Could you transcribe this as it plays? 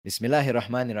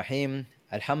Bismillahirrahmanirrahim.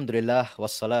 Alhamdulillah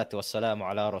wassalatu wassalamu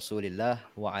ala Rasulillah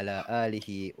wa ala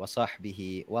alihi wa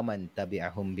sahbihi wa man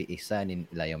tabi'ahum bi ihsanin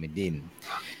ila yaumiddin.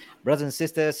 Brothers and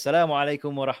sisters, assalamu alaikum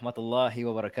wa rahmatullahi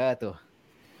wa barakatuh.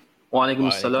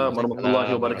 Waalaikumsalam warahmatullahi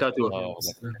wabarakatuh.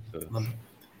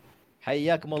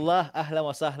 Hayyakumullah, ahlan wa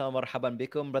sahlan wa marhaban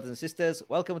bikum, brothers and sisters.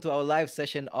 Welcome to our live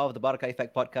session of the Barakah Effect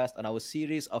podcast on our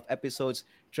series of episodes,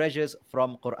 Treasures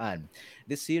from Qur'an.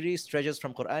 This series, Treasures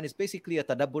from Qur'an, is basically a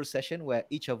tadabbur session where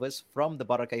each of us from the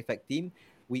Barakah Effect team,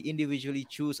 we individually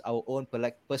choose our own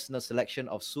personal selection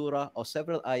of surah or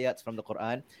several ayats from the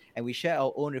Qur'an, and we share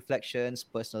our own reflections,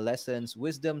 personal lessons,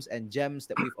 wisdoms, and gems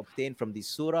that we've obtained from these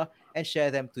surah and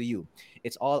share them to you.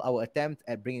 It's all our attempt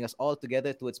at bringing us all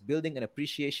together towards building an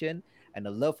appreciation and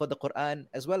a love for the Quran,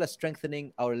 as well as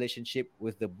strengthening our relationship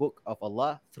with the Book of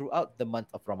Allah throughout the month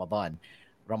of Ramadan.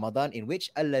 Ramadan in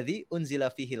which alladhi unzila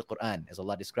fihi al-Quran, as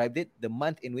Allah described it, the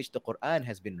month in which the Quran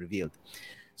has been revealed.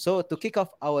 So to kick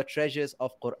off our Treasures from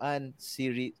Quran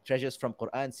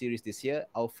series this year,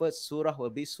 our first surah will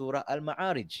be Surah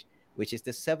Al-Maarij, which is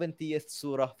the 70th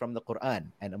surah from the Quran,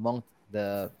 and among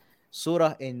the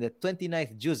surah in the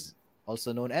 29th juz,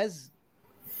 also known as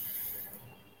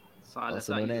what's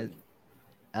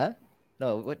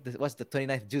the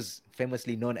 29th juz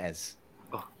famously known as?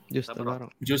 Juz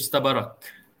Tabarak.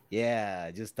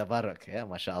 Yeah, Juz Tabarak. Yeah,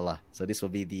 mashallah. So this will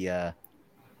be the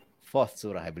fourth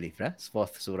surah, I believe, right?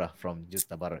 Fourth surah from Juz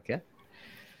Tabarak, yeah?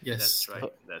 Yes.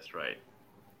 That's right.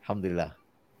 Alhamdulillah.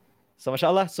 So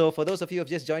mashallah, so for those of you who have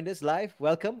just joined us live,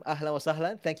 welcome, ahlan wa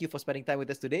sahlan. Thank you for spending time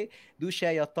with us today. Do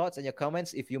share your thoughts and your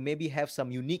comments if you maybe have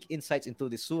some unique insights into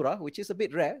this surah, which is a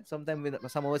bit rare. Sometimes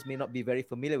some of us may not be very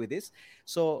familiar with this.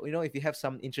 So, if you have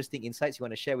some interesting insights you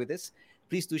want to share with us,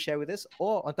 please do share with us.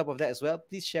 Or on top of that as well,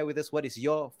 please share with us what is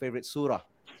your favorite surah,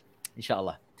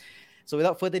 inshallah. So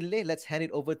without further delay, let's hand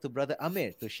it over to Brother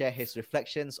Amir to share his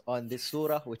reflections on this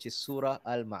surah, which is Surah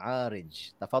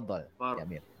Al-Maarij. Tafaddal,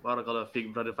 Amir. BarakAllahu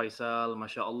fik, Brother Faisal.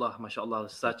 MashaAllah.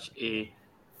 Such a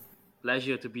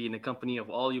pleasure to be in the company of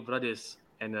all you brothers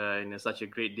and in such a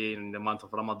great day in the month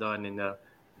of Ramadan and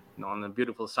on a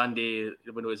beautiful Sunday,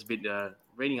 even though it's been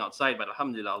raining outside, but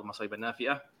Alhamdulillah, al-masaiban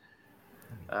nafi'ah.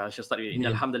 Shall start with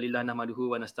Innal hamdalillah nahmaduhu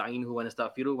wa nasta'inuhu wa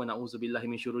nastaghfiruh wa na'udzu billahi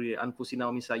min shururi anfusina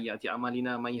wa min sayyiati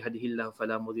a'malina may yahdihillahu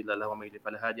fala mudilla lahu wa may yudlil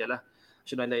fala hadiya lahu.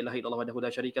 Asyhadu an la ilaha illallah wahdahu la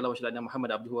syarika lahu wa asyhadu anna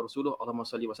Muhammadan abduhu wa rasuluh. Allahumma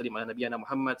shalli wa sallim ala nabiyyina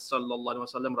Muhammad sallallahu alaihi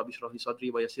wasallam. Rabbi shrah li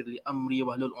sadri wa yassir li amri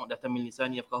wa hlul 'uqdatam min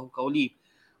lisani yafqahu qawli.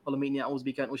 Allahumma inni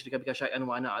a'udzubika an usyrika bika syai'an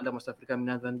wa ana a'lamu astaghfiruka min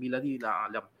dhanbi alladhi la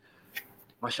a'lam.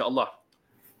 MashaAllah.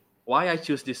 Why I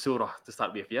choose this surah to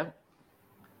start with, yeah?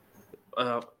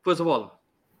 First of all,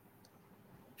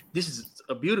 this is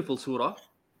a beautiful surah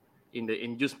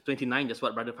in Juz 29. That's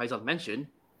what Brother Faisal mentioned,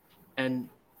 and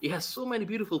it has so many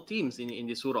beautiful themes in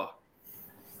this surah.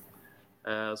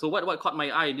 So what caught my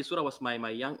eye in this surah was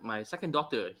my second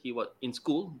daughter. He was in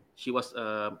school. She was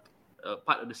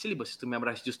part of the syllabus to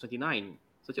memorize Juz 29.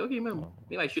 So I said, okay, ma'am,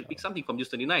 maybe I should pick something from Juz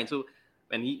 29. So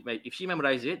if she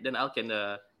memorizes it, then I can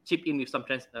chip in with some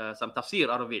tafsir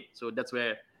out of it. So that's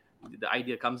where the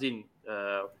idea comes in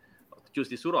to choose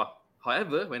this surah.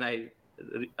 However, when I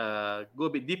go a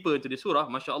bit deeper into the surah,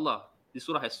 mashallah, this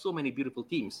surah has so many beautiful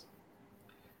themes,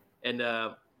 and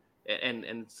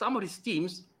some of these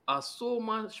themes are so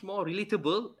much more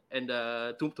relatable and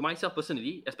to myself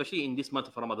personally, especially in this month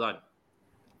of Ramadan.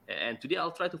 And today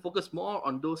I'll try to focus more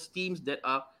on those themes that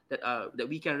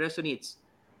we can resonate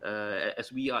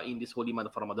as we are in this holy month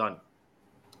of Ramadan.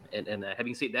 And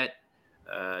having said that,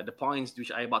 the points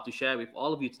which I'm about to share with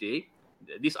all of you today,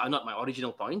 these are not my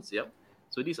original points, yeah.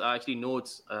 So these are actually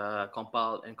notes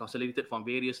compiled and consolidated from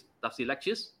various tafsir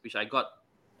lectures, which I got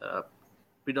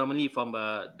predominantly from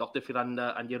Dr.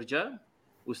 Firanda Andirja,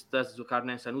 Ustaz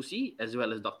Zulkarnain Sanusi, as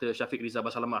well as Dr. Shafiq Riza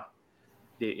Basalamah.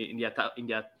 In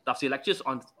their tafsir lectures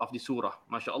of the surah.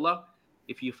 MashaAllah,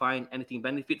 if you find anything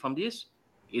benefit from this,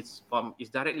 it's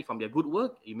directly from their good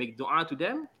work. You make dua to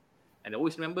them, and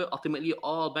always remember, ultimately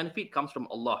all benefit comes from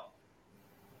Allah.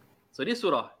 So this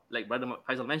surah, like Brother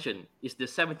Faisal mentioned, is the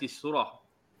 70th surah.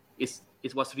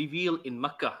 It was revealed in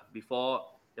Makkah before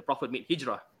the Prophet made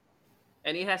hijrah.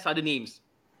 And it has other names,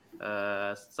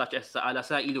 such as Sa'ala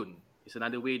Sa'ilun. It's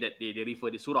another way that they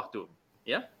refer the surah to.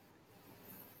 Yeah?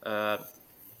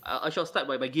 I shall start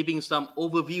by giving some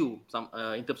overview,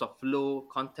 in terms of flow,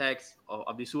 context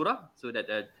of the surah, so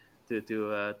that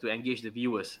to engage the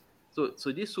viewers. So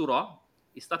this surah,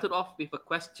 it started off with a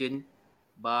question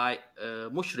by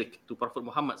mushrik to Prophet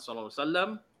Muhammad sallallahu alaihi wasallam,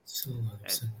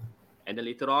 and then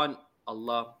later on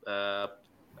Allah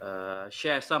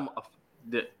share some of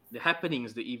the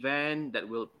happenings, the event that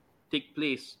will take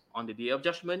place on the Day of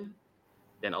Judgment,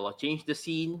 Then Allah changed the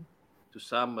scene to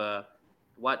some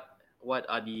what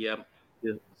are the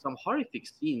some horrific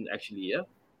scenes actually,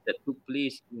 that took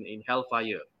place in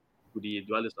hellfire to the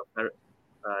dwellers of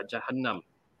Jahannam.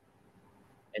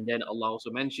 And then Allah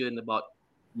also mentioned about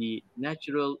the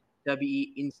natural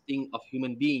tabi'i instinct of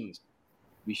human beings,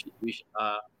 which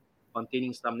are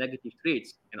containing some negative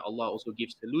traits, and Allah also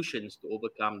gives solutions to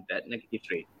overcome that negative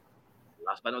trait.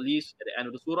 Last but not least, at the end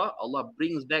of the surah, Allah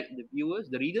brings back the viewers,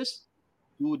 the readers,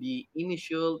 to the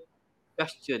initial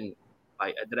question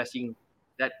by addressing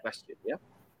that question. Yeah,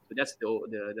 so that's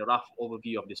the rough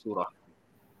overview of the surah.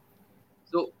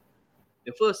 So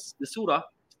the surah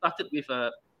started with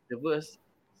the verse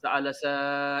 "Sa'ala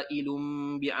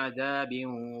sa'ilun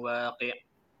bi'adabin waqi'."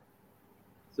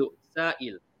 So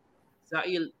Sa'il,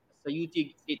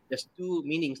 Sayuti said there's two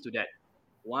meanings to that.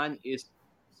 One is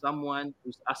someone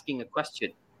who's asking a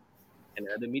question, and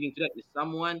another meaning to that is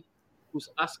someone who's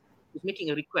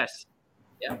making a request.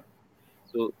 Yeah.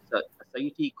 So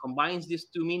Sayuti combines these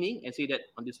two meaning and say that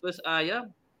on this first ayah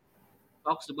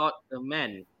talks about a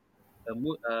man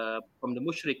from the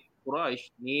mushrik Quraysh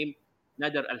named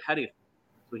Nadar al-Harith.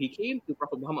 So he came to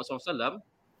Prophet Muhammad SAW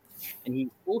and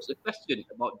he posed a question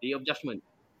about Day of Judgment.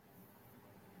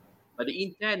 But the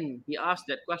intent he asked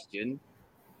that question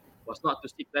was not to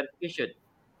seek clarification,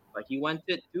 but he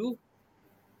wanted to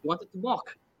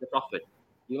mock the Prophet.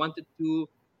 He wanted to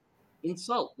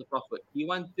insult the Prophet. He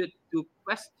wanted to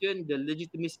question the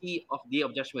legitimacy of Day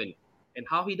of Judgment. And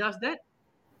how he does that?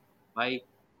 By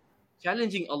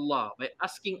challenging Allah, by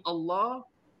asking Allah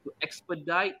to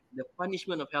expedite the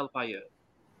punishment of hellfire.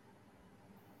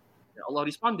 And Allah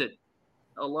responded.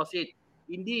 Allah said,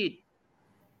 indeed,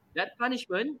 that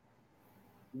punishment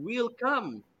will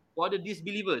come for the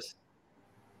disbelievers.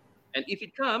 And if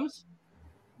it comes,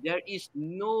 there is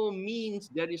no means,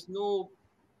 there is no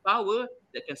power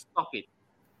that can stop it.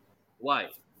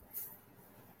 Why?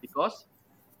 Because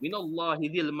min Allahi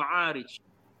dhil ma'arij,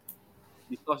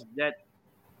 because that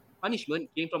punishment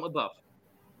came from above.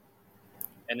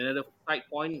 And another side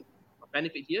point of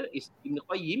benefit here is Ibn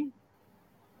Qayyim.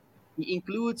 He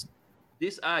includes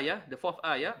this ayah, the fourth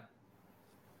ayah,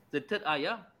 the third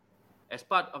ayah, as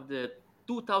part of the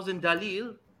 2,000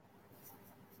 dalil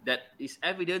that is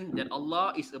evident that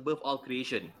Allah is above all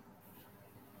creation.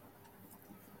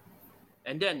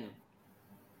 And then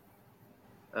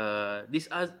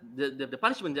the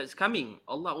punishment that's coming,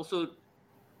 Allah also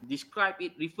described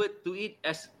it, referred to it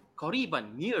as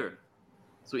qariban, near.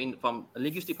 So from a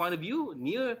linguistic point of view,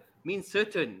 near means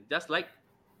certain, just like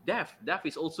death. Death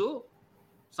is also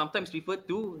sometimes referred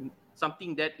to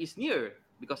something that is near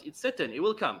because it's certain, it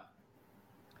will come.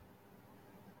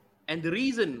 And the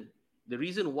reason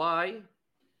why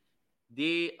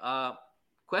they are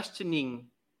questioning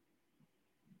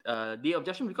Day of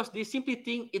Judgment, because they simply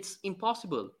think it's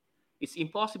impossible. It's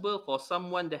impossible for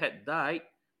someone that had died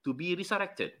to be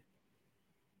resurrected.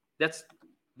 That's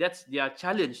their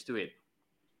challenge to it.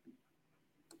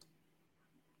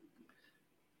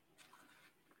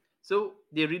 So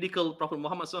they ridicule Prophet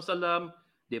Muhammad SAW,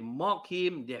 they mock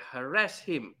him, they harass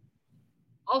him.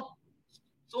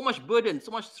 So much burden,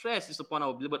 so much stress is upon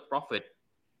our beloved Prophet.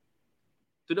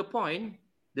 To the point,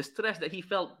 the stress that he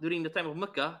felt during the time of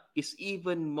Mecca is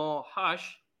even more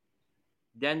harsh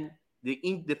than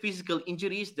the physical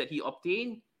injuries that he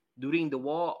obtained during the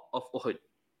war of Uhud.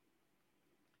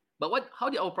 But how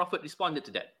did our Prophet respond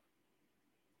to that?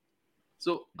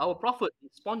 So our Prophet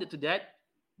responded to that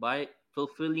by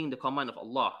fulfilling the command of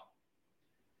Allah.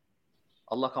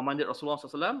 Allah commanded Rasulullah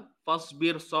SAW,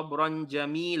 "Fasbir sabran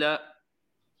jamila."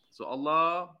 So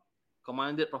Allah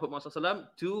commanded Prophet Muhammad SAW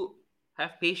to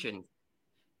have patience.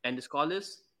 And the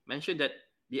scholars mentioned that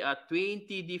there are 20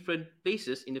 different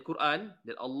places in the Quran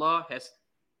that Allah has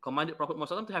commanded Prophet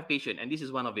Muhammad SAW to have patience, and this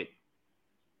is one of it.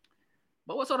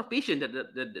 But what sort of patience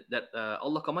that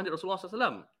Allah commanded Rasulullah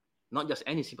SAW? Not just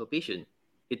any simple patience.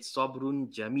 It's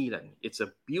sabrun jamilan. It's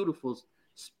a beautiful,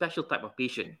 special type of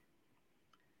patience.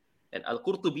 And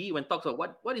Al-Qurtubi, when talks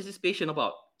about what is this patience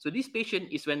about? So this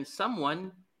patience is when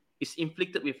someone is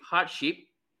inflicted with hardship,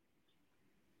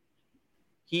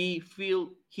 he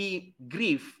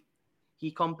grieves,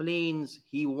 he complains,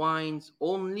 he whines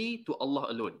only to Allah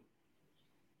alone.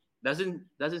 Doesn't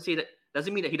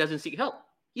mean that he doesn't seek help.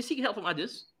 He seeks help from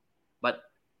others, but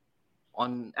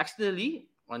externally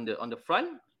on the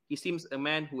front, he seems a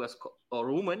man or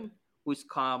a woman who is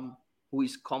calm, who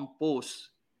is composed.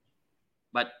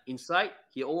 But inside,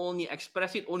 he only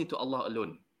expresses it only to Allah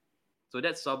alone. So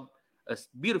that's a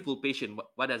beautiful patience.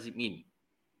 What does it mean?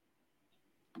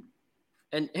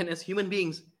 And as human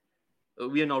beings,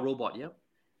 we are not robot, yeah?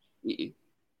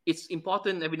 it's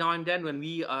important every now and then when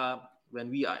we are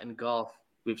engulfed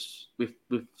with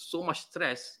so much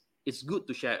stress. It's good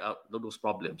to share out those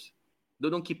problems.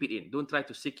 Don't keep it in. Don't try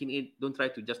to seek in it. Don't try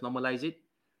to just normalize it.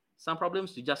 Some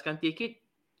problems you just can't take it.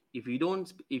 If you don't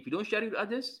share it with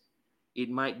others, it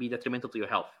might be detrimental to your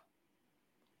health.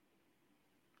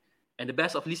 And the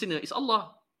best of listener is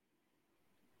Allah.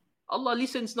 Allah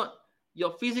listens, not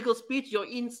your physical speech, your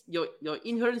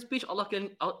inherent speech.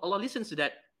 Allah listens to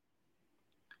that.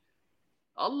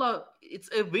 Allah, it's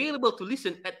available to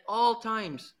listen at all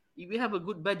times. If you have a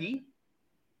good buddy,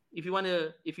 if you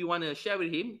wanna share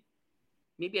with him,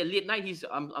 maybe at late night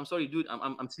I'm sorry, dude,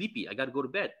 I'm sleepy. I gotta go to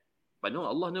bed. But no,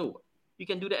 Allah, no. You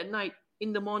can do that at night,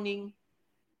 in the morning,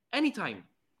 anytime.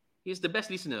 He's the best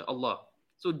listener, Allah.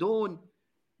 So don't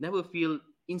never feel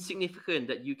insignificant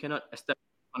that you cannot establish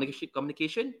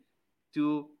communication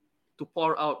to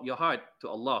pour out your heart to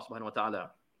Allah subhanahu wa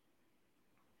ta'ala.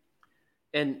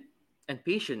 And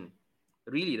patient,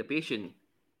 really the patient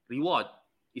reward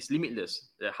is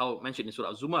limitless. How mentioned in Surah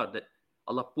Al-Zumar, that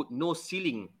Allah put no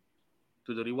ceiling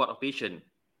to the reward of patient.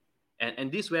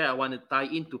 And this is where I want to tie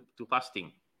into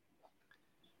fasting.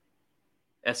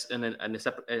 As a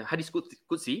separate Hadith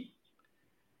Qudsi,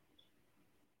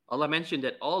 Allah mentioned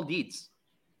that all deeds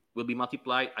will be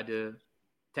multiplied either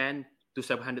 10 to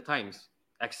 700 times,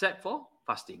 except for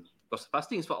fasting. Because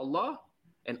fasting is for Allah,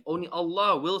 and only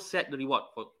Allah will set the reward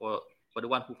for the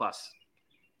one who fasts.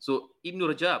 So Ibn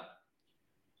Rajab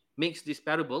makes this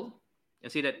parable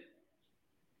and say that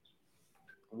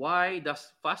why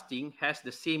does fasting has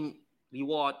the same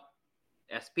reward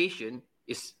as patient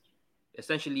is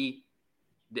essentially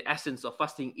the essence of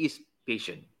fasting is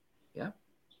patient. Yeah.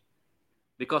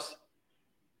 Because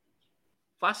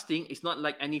fasting is not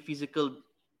like any physical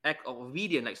act of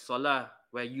obedience like salah,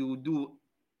 where you do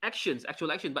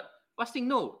actual action. But fasting,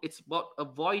 no, it's about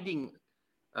avoiding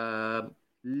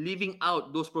living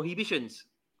out those prohibitions.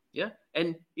 Yeah.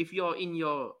 And if you're in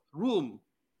your room,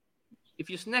 if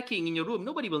you're snacking in your room,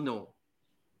 nobody will know.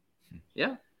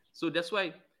 Yeah. So that's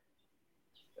why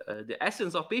the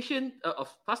essence of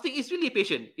fasting is really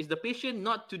patient. Is the patient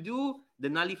not to do the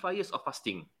nullifiers of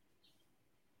fasting.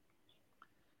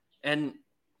 And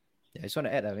I just want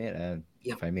to add, Amir,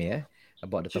 if I may,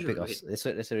 about the topic of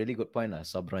that's a really good point,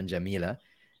 Sabran Jamila.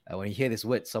 When you hear this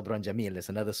word Sabran Jamil, there's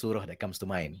another surah that comes to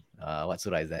mind. What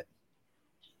surah is that?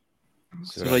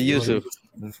 Surah Yusuf.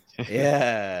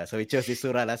 Yeah, so we chose this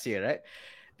surah last year, right?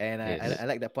 And I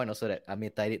like that point also, that Amir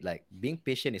tied it, like being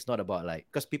patient is not about like,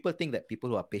 because people think that people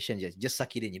who are patient just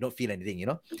suck it in, you don't feel anything, you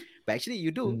know. But actually you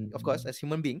do, of course, as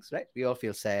human beings, right? We all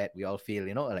feel sad, we all feel,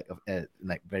 you know,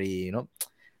 like very, you know,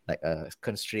 like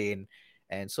constrained.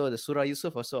 And so the Surah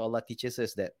Yusuf also, Allah teaches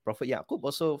us that Prophet Yaqub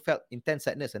also felt intense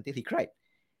sadness until he cried,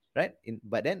 right?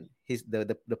 But then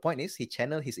the point is he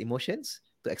channeled his emotions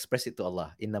to express it to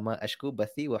Allah. Innama ashku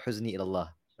bathi wa huzni ilallah,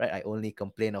 right? I only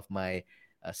complain of my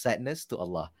sadness to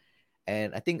Allah.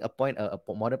 And I think a point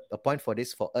for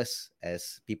this, for us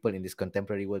as people in this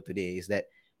contemporary world today, is that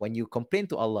when you complain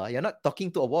to Allah, you're not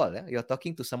talking to a wall. You're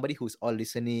talking to somebody who's all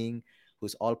listening,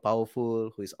 who's all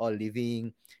powerful, who is all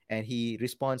living, and he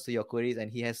responds to your queries,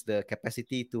 and he has the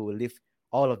capacity to lift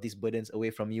all of these burdens away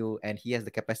from you, and he has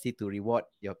the capacity to reward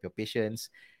your patience.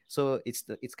 So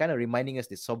it's kind of reminding us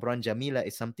that Sabran Jamila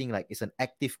is something like, it's an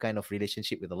active kind of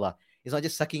relationship with Allah. It's not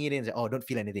just sucking it in and say, oh, don't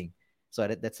feel anything. So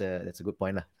that's a good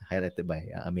point highlighted by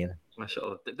Amir.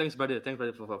 MashaAllah. Thanks, brother. Thanks,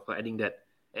 brother, for adding that.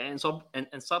 And so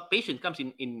patience comes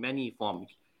in many forms.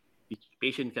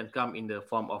 Patience can come in the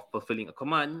form of fulfilling a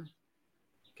command,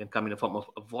 can come in the form of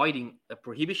avoiding a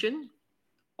prohibition,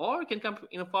 or it can come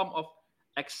in a form of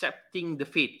accepting the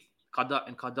fate, qada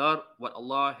and qadar, what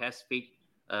Allah has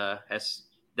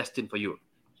destined for you.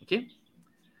 Okay?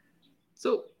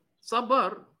 So,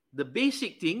 sabar, the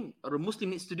basic thing a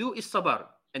Muslim needs to do is sabar,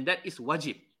 and that is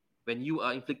wajib when you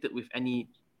are inflicted with any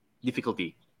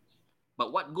difficulty.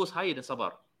 But what goes higher than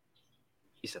sabar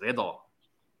is reda.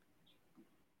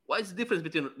 What is the difference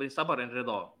between sabar and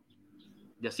reda?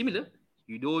 They're similar.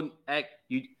 You don't act.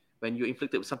 When you're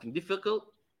inflicted with something difficult,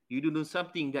 you do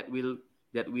something that will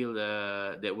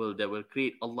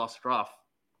create Allah's wrath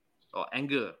or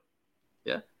anger.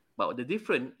 Yeah. But the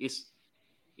difference is,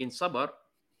 in sabar,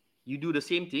 you do the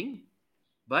same thing,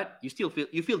 but you still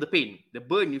feel the pain, the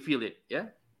burn. You feel it. Yeah.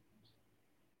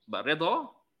 But reda,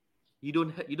 you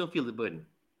don't feel the burn,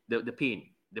 the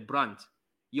pain, the brunt.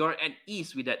 You're at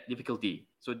ease with that difficulty.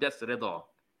 So that's the reda.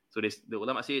 So the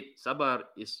ulama said sabar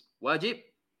is wajib,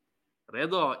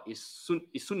 reda is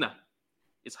sunnah,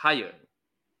 it's higher.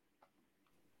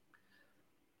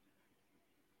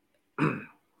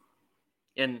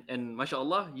 and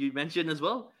mashallah, you mentioned as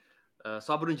well,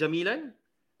 Sabrun Jamilan,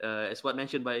 as what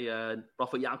mentioned by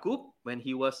Prophet Yaqub when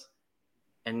he was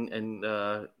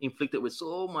inflicted with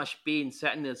so much pain,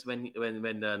 sadness when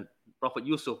Prophet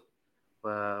Yusuf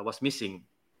was missing.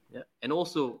 Yeah, and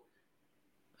also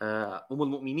Ummul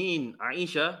Mu'mineen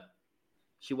Aisha,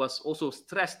 she was also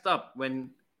stressed up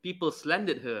when people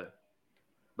slandered her,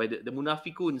 by the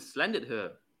munafiqun slandered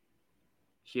her.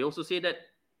 She also said that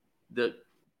the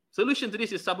solution to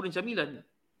this is Sabrun Jamilan.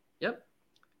 Yep.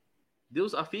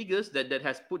 Those are figures that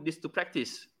has put this to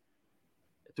practice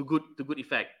to good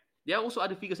effect. There are also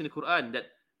other figures in the Quran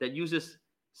that uses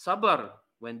sabar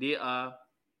when they are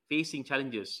facing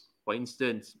challenges. For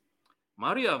instance,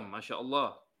 Maryam,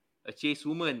 mashallah, a chaste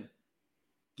woman,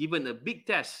 given a big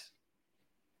test.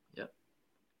 Yeah.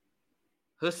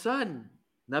 Her son,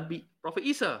 Prophet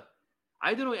Isa.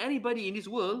 I don't know anybody in this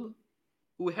world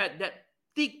who had that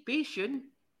thick patience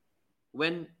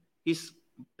when his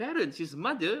parents, his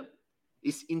mother,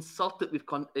 is insulted with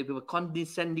a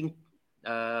condescending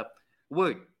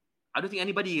word. I don't think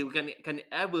anybody can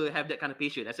ever have that kind of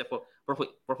patience except for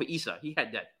Prophet Isa. He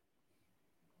had that.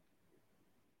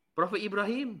 Prophet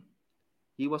Ibrahim,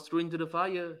 he was thrown into the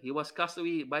fire. He was cast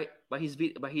away by his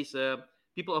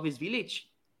people of his village.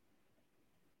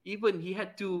 Even he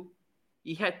had to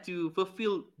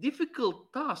fulfill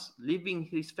difficult tasks, leaving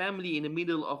his family in the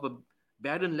middle of a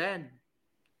barren land.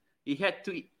 He had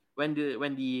to, when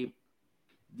the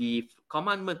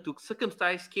commandment to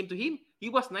circumcise came to him, he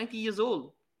was 90 years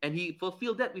old, and he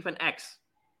fulfilled that with an axe.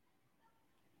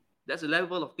 That's the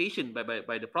level of patience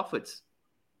by the prophets.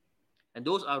 And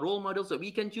those are role models that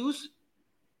we can choose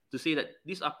to say that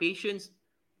these are patience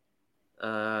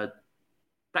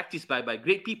practiced by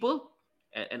great people,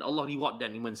 and Allah reward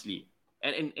them immensely.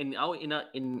 And in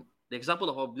the example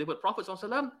of our beloved Prophet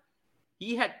ﷺ,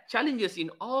 he had challenges in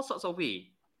all sorts of ways.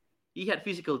 He had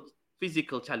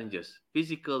physical challenges,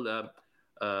 physical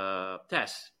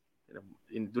tests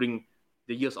during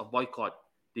the years of boycott,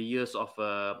 the years of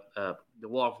the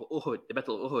war of Uhud, the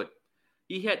Battle of Uhud.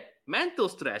 He had mental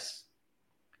stress.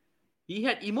 He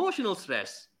had emotional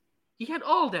stress. He had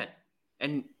all that.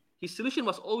 And his solution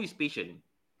was always patient.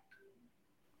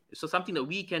 So something that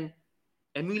we can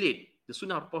emulate, the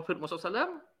Sunnah of Prophet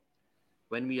Muhammad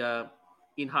when we are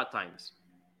in hard times,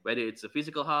 whether it's a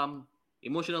physical harm,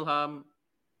 emotional harm,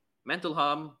 mental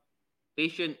harm.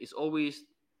 Patient is always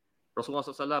Rasulullah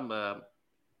SAW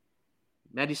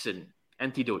medicine,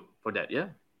 antidote for that. Yeah.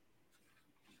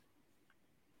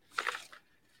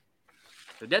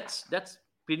 So that's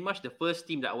pretty much the first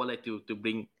theme that I would like to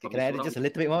bring. Can I add just a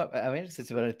little bit more? I mean, since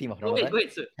we're on the theme of Ramadan. Go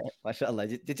ahead, sir.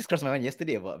 MashaAllah. It just crossed my mind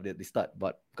yesterday about the start,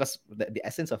 but because the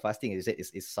essence of fasting is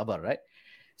sabr, right?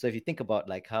 So if you think about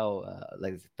like how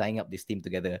like tying up this theme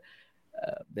together,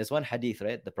 there's one hadith,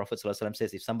 right? The Prophet ﷺ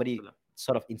says if somebody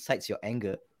sort of incites your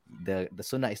anger, the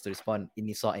sunnah is to respond,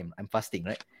 Inni sa'im, I'm fasting,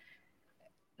 right?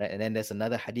 And then there's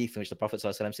another hadith in which the Prophet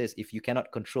ﷺ says if you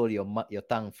cannot control your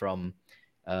tongue from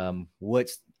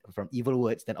words, from evil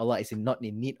words, then Allah is not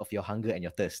in need of your hunger and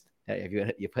your thirst.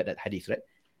 You've heard that hadith, right?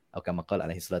 So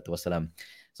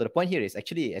the point here is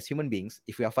actually, as human beings,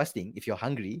 if we are fasting, if you're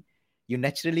hungry,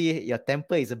 your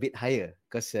temper is a bit higher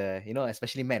because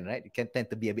especially men, right? You can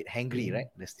tend to be a bit hangry, right?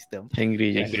 That's this term.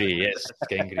 Hangry, yes,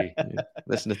 hangry.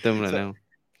 That's the term right now.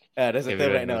 That's the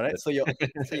term right now, right? So you're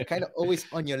kind of always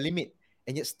on your limit,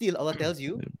 and yet still Allah tells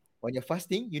you when you're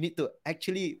fasting, you need to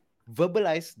actually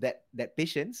verbalize that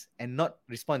patience and not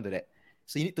respond to that.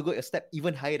 So you need to go a step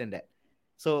even higher than that.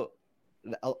 So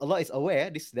Allah is aware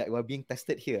that we're being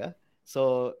tested here.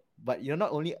 So, but you're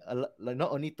not only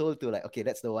told to like, okay,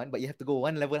 that's the one, but you have to go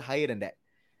one level higher than that.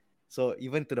 So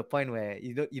even to the point where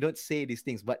you don't say these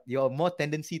things, but you're more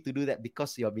tendency to do that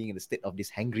because you're being in the state of this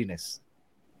hangriness.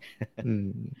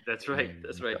 That's right.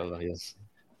 That's right. Allah, yes.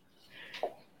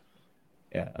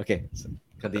 Yeah. Okay. So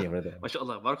continue, brother.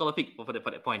 MashaAllah. BarakAllahu fik for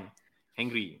that point.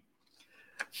 Hangry.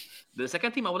 The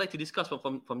second thing I would like to discuss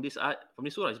from this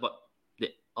surah is about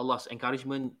Allah's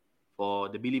encouragement for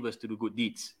the believers to do good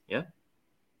deeds. Yeah.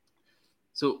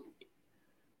 So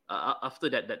after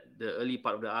that the early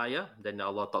part of the ayah, then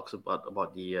Allah talks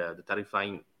about the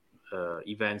terrifying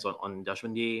events on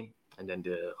Judgment Day, and then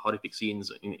the horrific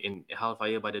scenes in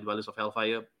hellfire by the dwellers of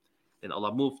hellfire. Then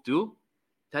Allah moved to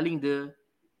telling the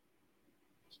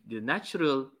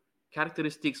natural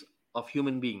characteristics of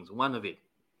human beings. One of it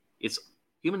is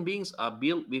human beings are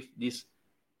built with this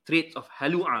trait of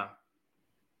halu'a.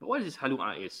 But what is this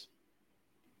halu'a is?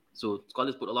 So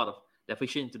scholars put a lot of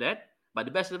definition into that, but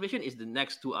the best definition is the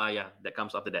next two ayah that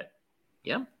comes after that.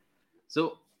 Yeah.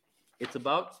 So it's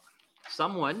about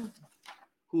someone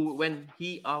who, when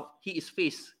he is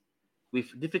faced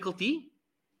with difficulty,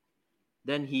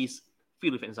 then he's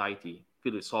filled with anxiety,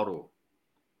 filled with sorrow.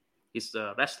 He's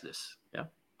restless. Yeah.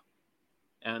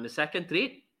 And the second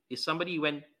trait is somebody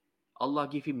when Allah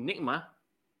give him ni'mah,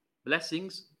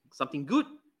 blessings, something good,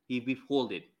 he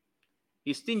withhold it.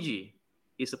 He's stingy.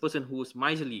 He's a person who is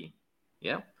miserly.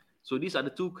 Yeah. So these are the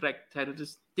two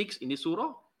characteristics in this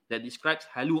surah that describes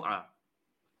halu'a.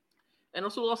 And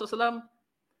Rasulullah SAW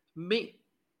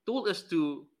told us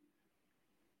to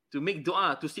make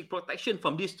dua, to seek protection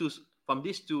from these two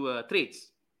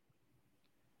traits.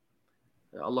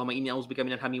 Allahumma inni a'udzubika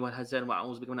minal hammi wal hazan wa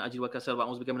a'udzubika minal ajli wal kasal wa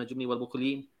a'udzubika minal jubni wal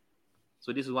bukhli.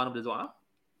 So this is one of the dua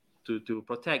to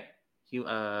protect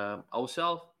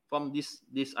ourselves from this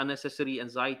unnecessary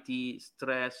anxiety,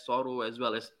 stress, sorrow, as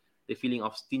well as the feeling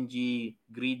of stingy,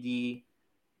 greedy,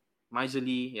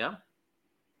 miserly, yeah?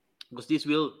 Because this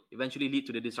will eventually lead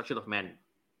to the destruction of man.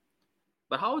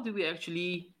 But how do we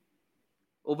actually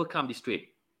overcome this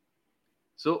trait?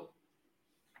 So,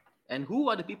 and who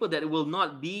are the people that will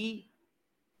not be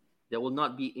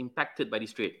impacted by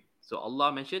this trait? So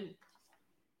Allah mentioned,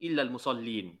 illa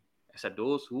al-musallin, as are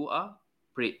those who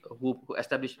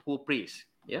praise.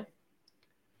 Yeah.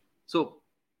 So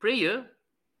prayer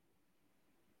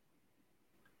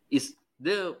is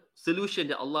the solution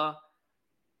that Allah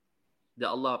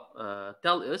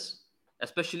tell us,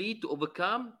 especially to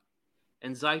overcome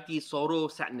anxiety, sorrow,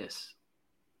 sadness.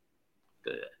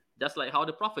 Just like how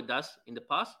the Prophet does in the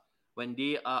past when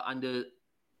they are under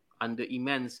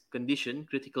immense condition,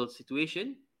 critical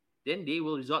situation, then they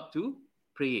will resort to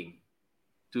praying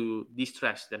to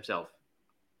distress themselves.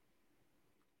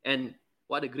 And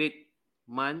what a great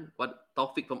month, what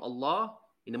tawfiq from Allah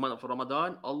in the month of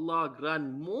Ramadan. Allah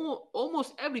grant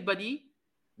almost everybody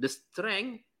the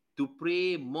strength to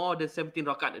pray more than 17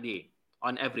 rakaat a day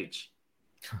on average.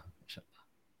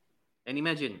 And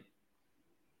imagine,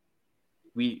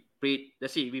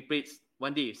 let's say we prayed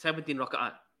one day 17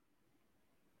 rakaat,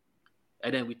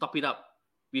 and then we top it up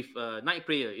with night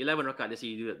prayer 11 rakaat. Let's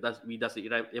say we does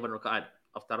 11 rakaat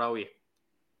of tarawih,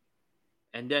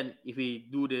 and then if we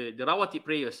do the rawatib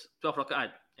prayers 12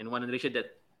 rakaat, and one narration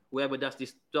that whoever does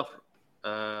this 12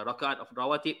 rakaat of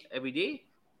rawatib every day,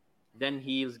 then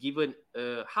he is given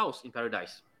a house in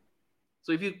paradise.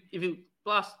 So if you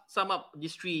plus sum up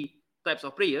these three types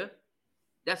of prayer,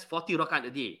 that's 40 rakaat a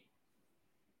day.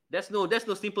 That's no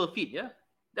simple feat, yeah?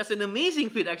 That's an amazing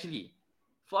feat, actually.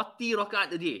 40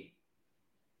 rakaat a day.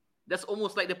 That's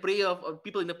almost like the prayer of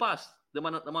people in the past, the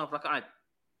amount of rakaat.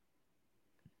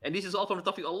 And this is all from the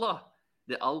tawfiq of Allah,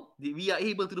 that we are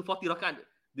able to do 40 rakaat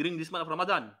during this month of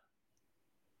Ramadan.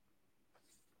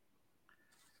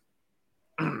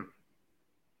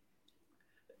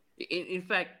 In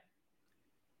fact,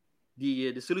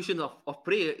 the solution of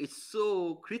prayer is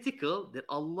so critical that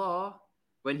Allah,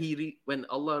 when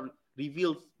Allah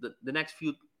reveals the next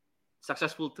few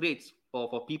successful traits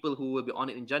for people who will be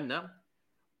honored in Jannah,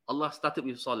 Allah started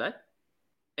with salat,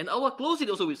 and Allah closed it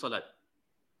also with salat.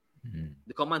 Mm-hmm.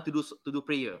 The command to do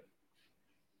prayer.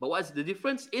 But what's the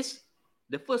difference is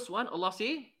the first one, Allah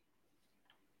say,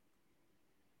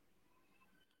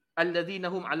 الَّذِينَ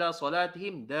هُمْ عَلَى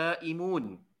صَلَاتِهِمْ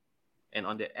دَائِمُونَ. And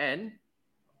on the end,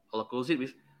 Allah close it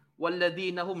with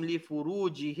وَالَّذِينَ هُمْ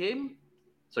لِفُرُوجِهِمْ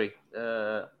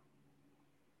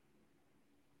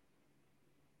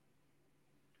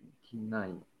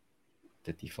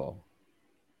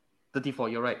 34,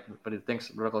 you're right. But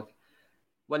thanks, BarakAllahu.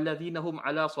 وَالَّذِينَ هُمْ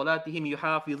عَلَى صَلَاتِهِمْ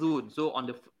يُحَافِظُونَ. So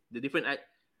on the different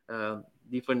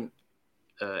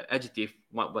adjective,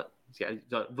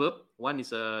 verb, one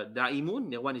is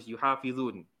da'imun, the one is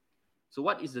yuhafizun. So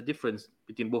what is the difference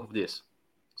between both of this?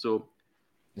 So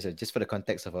just for the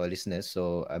context of our listeners,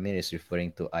 so Amir is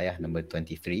referring to ayah number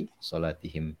 23,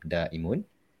 Salatihim da'imun,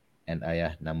 and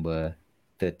ayah number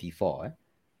 34,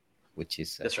 which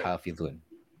is hafizun.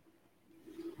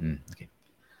 Okay.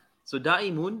 So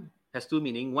da'imun has two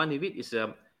meanings. One of it is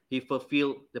he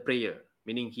fulfilled the prayer,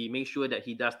 meaning he makes sure that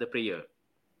he does the prayer.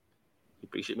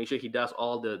 He should make sure he does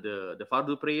all the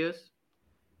fardu prayers,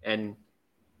 and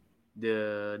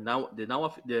the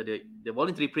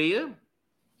voluntary prayer,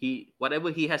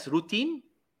 whatever he has routine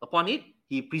upon it,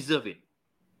 he preserve it.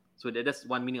 So that's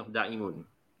one meaning of da'imun.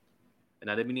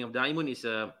 Another meaning of da'imun is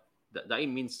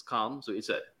da'im means calm, so it's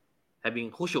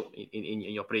having khusyuk in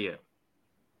your prayer.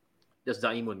 That's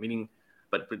da'imun, meaning,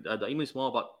 but da'imun is more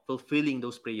about fulfilling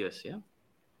those prayers, yeah.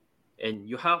 And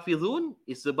yuhafizun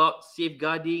is about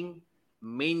safeguarding,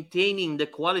 maintaining the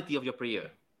quality of your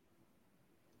prayer.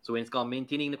 So when it's called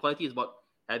maintaining the quality, it's about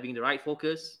having the right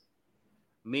focus.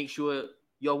 Make sure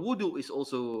your wudu is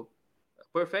also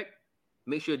perfect.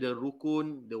 Make sure the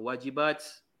rukun, the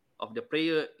wajibats of the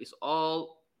prayer is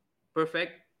all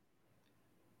perfect.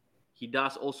 he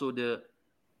does also the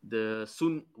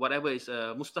sun, whatever is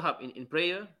mustahab in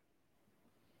prayer.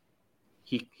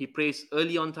 He prays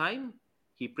early on time.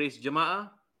 He prays jama'ah.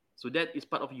 So that is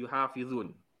part of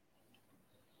yuhafizun.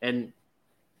 And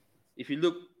if you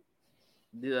look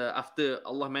after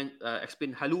Allah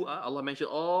explained halu'ah, Allah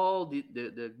mentioned all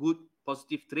the good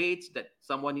positive traits that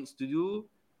someone needs to do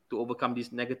to overcome these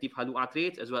negative halu'ah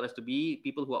traits, as well as to be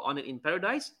people who are honored in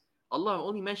paradise. Allah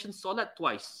only mentioned salat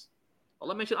twice.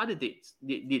 Allah mentioned other deeds.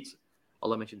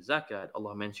 Allah mentioned zakat.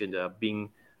 Allah mentioned being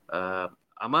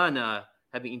amana,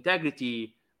 having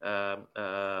integrity,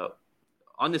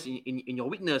 honest in your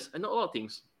witness, and all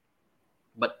things.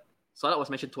 But salat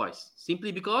was mentioned twice,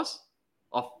 simply because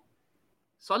of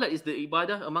salat is the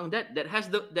ibadah among that has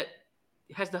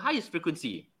the highest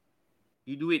frequency.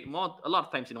 You do it a lot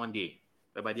of times in one day.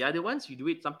 But by the other ones, you do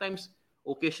it sometimes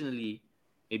occasionally,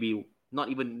 maybe not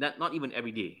even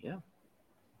every day. Yeah.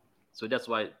 So that's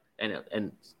why,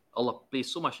 and Allah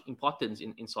places so much importance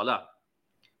in salah.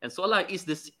 And salah is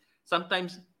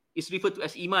sometimes it's referred to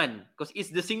as iman, because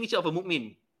it's the signature of a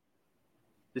mu'min.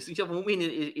 The signature of a mu'min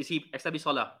is he established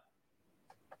salah.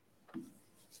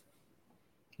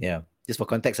 Yeah. Just for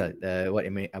context, what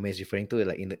Amir is referring to,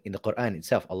 like in the Qur'an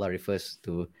itself, Allah refers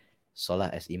to salah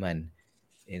as iman.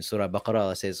 In Surah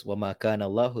Al-Baqarah, Allah says, وَمَا كَانَ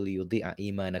اللَّهُ لِيُضِيعَ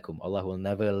إِيمَانَكُمْ. Allah will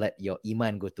never let your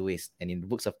iman go to waste. And in the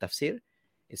books of tafsir,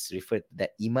 it's referred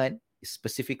that iman is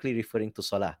specifically referring to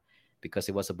salah, because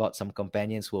it was about some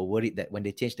companions who were worried that when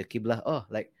they changed the qiblah,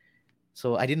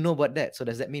 so I didn't know about that. So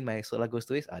does that mean my salah goes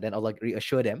to waste? Then Allah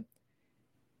reassured them,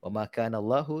 وَمَا كَانَ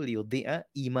اللَّهُ لِيُضِيعَ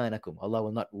إِيمَانَكُمْ. Allah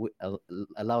will not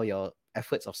allow your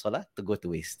efforts of salah to go to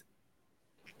waste.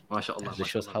 MashaAllah. That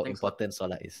shows how important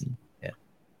salah is. Yeah.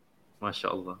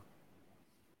 MashaAllah.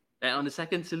 And on the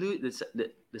second salute,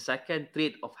 the second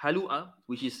trait of halu'ah,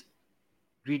 which is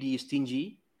greedy,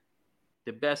 stingy,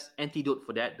 the best antidote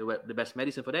for that, the best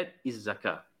medicine for that is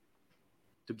zakah.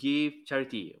 To give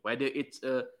charity, whether it's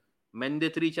a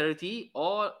mandatory charity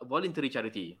or voluntary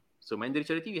charity. So mandatory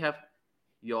charity, we have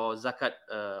your zakat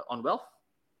on wealth,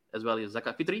 as well as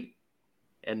zakat fitri,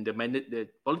 and the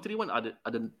voluntary one are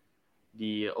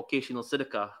the occasional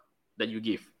sedekah that you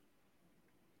give.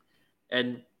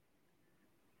 And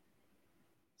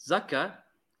zakat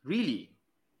really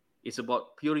is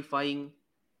about purifying.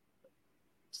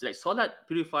 It's like salat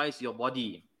purifies your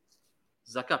body,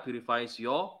 zakat purifies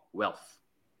your wealth.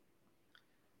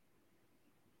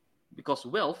 Because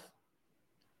wealth,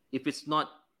 if it's not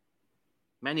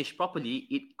managed properly,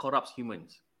 it corrupts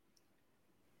humans.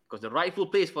 Because the rightful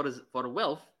place for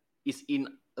wealth is in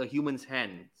a human's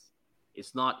hands.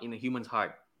 It's not in a human's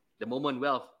heart. The moment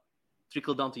wealth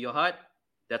trickles down to your heart,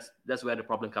 that's where the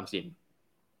problem comes in.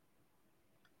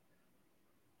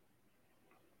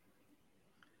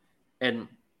 And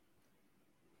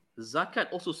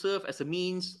zakat also serves as a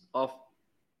means of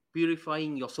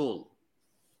purifying your soul.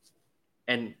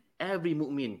 And every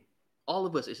mu'min, all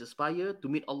of us, is aspire to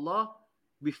meet Allah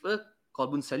with a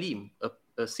qalbun salim,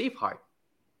 a safe heart.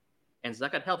 And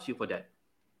zakat helps you for that.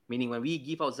 Meaning when we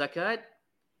give out zakat,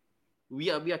 we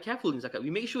are careful in zakat. We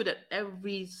make sure that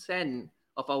every cent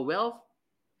of our wealth,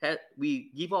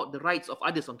 we give out the rights of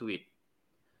others onto it.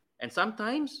 And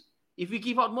sometimes, if we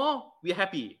give out more, we are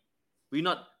happy. We're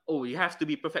not, it has to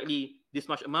be perfectly this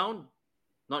much amount,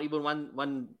 not even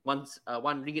one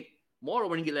ringgit more or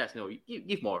 1 ringgit less. No, you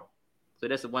give more. So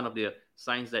that's one of the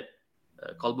signs that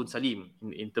qalbun salim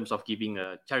in terms of giving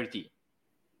charity.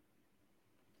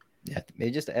 Yeah,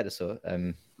 maybe just to add also,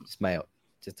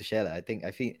 just to share that, I think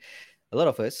a lot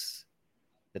of us,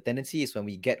 the tendency is when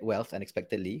we get wealth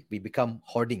unexpectedly, we become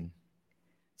hoarding.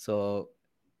 So,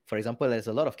 for example, there's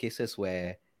a lot of cases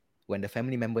where when the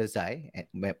family members die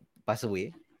and pass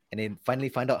away, and then finally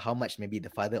find out how much maybe the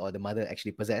father or the mother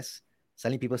actually possess,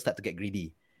 suddenly people start to get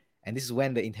greedy. And this is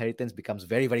when the inheritance becomes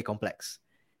very, very complex,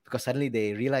 because suddenly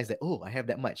they realize that, I have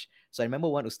that much. So I remember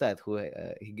one ustad who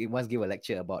he once gave a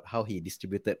lecture about how he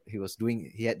distributed.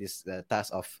 He had this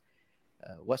task of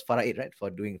what's faraid, right?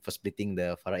 For splitting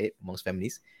the faraid amongst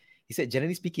families. He said,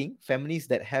 generally speaking, families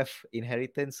that have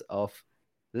inheritance of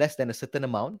less than a certain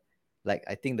amount, like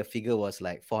I think the figure was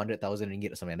like 400,000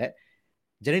 ringgit or something like that,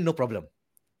 generally no problem.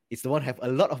 It's the one who have a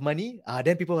lot of money,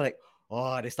 then people are like,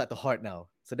 they start to hoard now.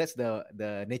 So that's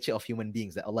the nature of human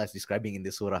beings that Allah is describing in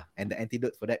the surah. And the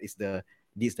antidote for that is the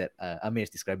deeds that Amir is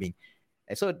describing.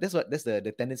 And so that's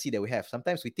the tendency that we have.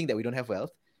 Sometimes we think that we don't have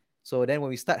wealth. So then when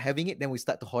we start having it, then we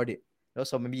start to hoard it.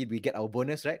 So maybe we get our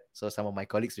bonus, right? So some of my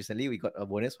colleagues recently, we got a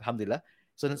bonus, alhamdulillah.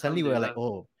 So then suddenly we're like,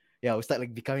 we start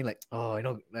like becoming like,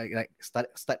 like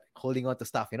start holding on to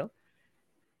stuff,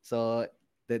 So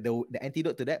the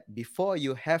antidote to that, before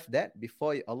you have that,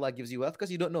 before Allah gives you wealth,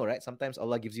 because you don't know, right? Sometimes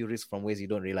Allah gives you risk from ways you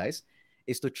don't realize,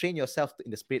 is to train yourself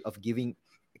in the spirit of giving,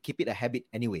 keep it a habit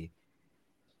anyway.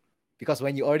 Because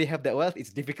when you already have that wealth, it's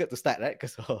difficult to start, right?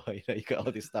 Because you got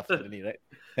all this stuff suddenly, right?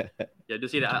 Yeah, don't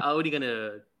say that. I'm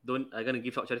gonna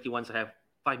give out charity once I have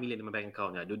 5 million in my bank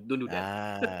account. Yeah, don't do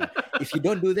that. If you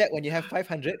don't do that when you have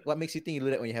 500, what makes you think you do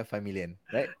that when you have 5 million,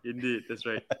 right? Indeed, that's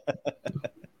right.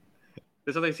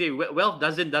 That's what I say. Wealth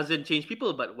doesn't change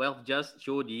people, but wealth just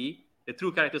show the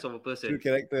true characters of a person. True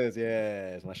characters,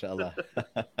 yes, mashallah.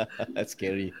 That's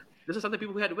scary. There's some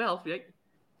people who had wealth, right?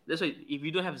 That's why if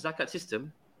you don't have zakat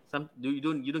system, you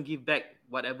don't give back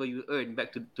whatever you earn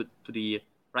back to the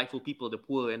rightful people, the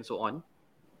poor, and so on.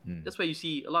 That's why you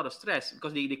see a lot of stress,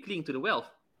 because they cling to the wealth.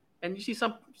 And you see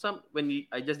some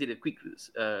I just did a quick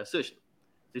search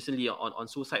recently on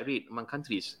suicide rate among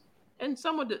countries, and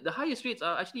some of the highest rates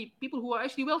are actually people who are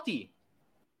actually wealthy.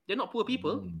 They're not poor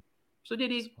people, so they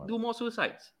do more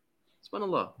suicides.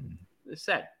 Subhanallah, it's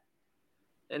sad.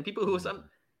 And people who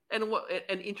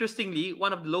and interestingly,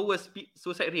 one of the lowest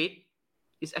suicide rate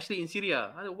is actually in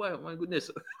Syria. Wow, my goodness.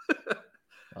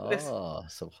 There's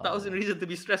 1,000 reasons to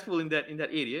be stressful in that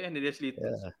area, and it actually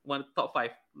one top 5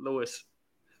 lowest.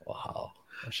 Wow,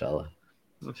 mashallah.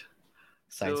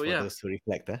 Signs for those to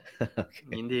reflect, huh? Okay.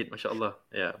 Indeed, mashallah.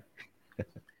 Yeah.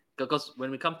 Because when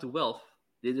we come to wealth,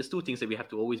 there's 2 things that we have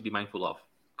to always be mindful of.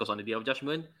 Because on the day of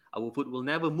judgment, our foot will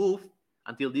never move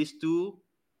until these 2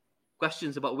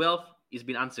 questions about wealth is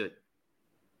been answered.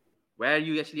 Where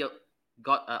you actually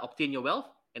obtain your wealth,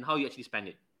 and how you actually spend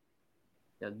it.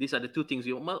 Yeah, these are the 2 things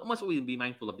you must always be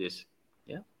mindful of this.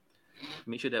 Yeah,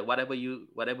 make sure that whatever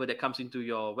that comes into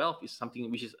your wealth is something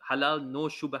which is halal, no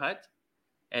shubhat.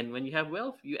 And when you have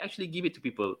wealth, you actually give it to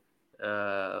people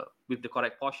with the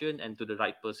correct portion and to the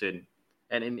right person.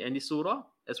 And in this surah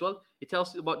as well, it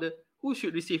tells you about who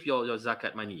should receive your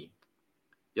zakat money.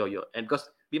 And because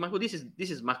be mindful, this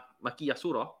is Makkiyah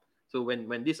surah. So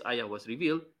when this ayah was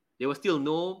revealed, there was still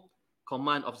no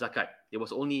command of zakat. There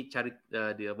was only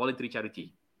the voluntary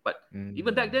charity. But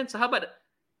even back then, Sahabat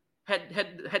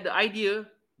had the idea,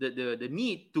 the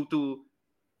need to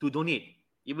donate,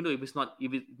 even though it's not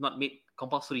made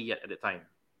compulsory yet at the time.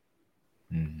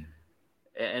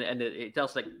 And it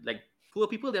tells like poor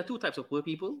people. There are 2 types of poor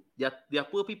people. There are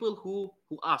poor people who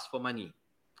ask for money.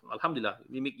 Alhamdulillah,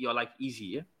 we make your life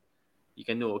easy. Yeah? You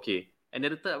can know, okay. And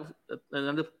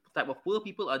another type of poor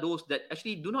people are those that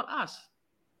actually do not ask.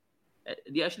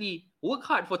 They actually work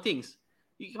hard for things.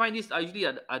 You can find this usually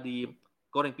are the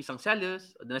goreng pisang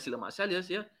sellers, the nasi lemak sellers.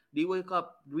 Yeah, they wake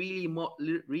up really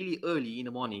early in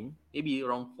the morning, maybe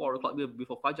around 4 o'clock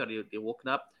before Fajr. They woken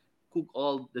up, cook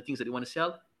all the things that they want to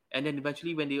sell, and then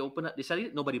eventually when they open up, they sell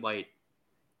it. Nobody buy it,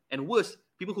 and worse,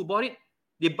 people who bought it,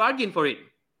 they bargain for it.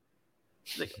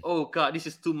 Like, oh God, this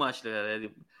is too much.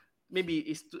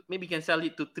 Maybe you can sell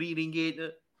it to 3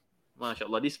 ringgit.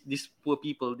 MashaAllah, these poor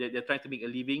people, they're trying to make a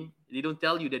living. They don't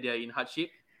tell you that they're in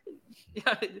hardship.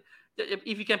 Yeah,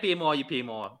 if you can pay more, you pay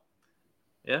more.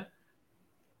 Yeah.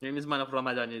 In this month of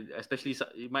Ramadan, especially,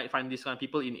 you might find this kind of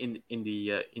people in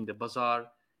the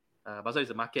bazaar. Bazaar is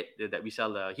a market that we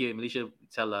sell here in Malaysia. We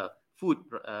sell food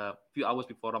a few hours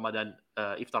before Ramadan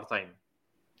iftar time.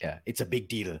 Yeah, it's a big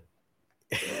deal.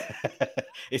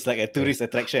 It's like a tourist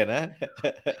attraction, huh?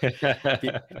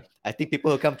 I think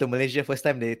people who come to Malaysia first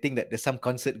time, they think that there's some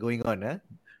concert going on, huh?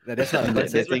 That's not a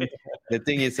concert. The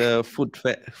thing is a food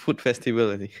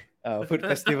festival, I think. Food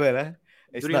festival, huh?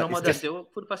 It's during not, Ramadan, it's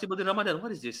just, food festival during Ramadan.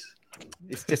 What is this?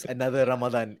 It's just another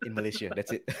Ramadan in Malaysia.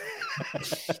 That's it.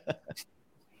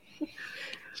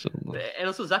 And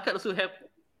also zakat also help,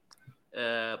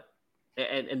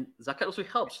 and zakat also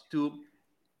helps to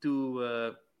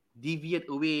deviate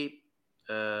away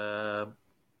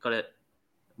call it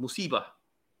musibah,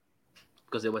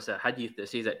 because there was a hadith that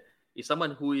says that if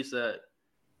someone who's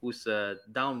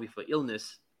down with an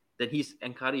illness, then he's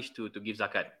encouraged to give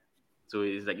zakat. So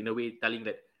it's like in a way telling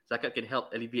that zakat can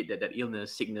help alleviate that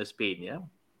illness, sickness, pain. Yeah.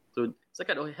 So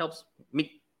zakat helps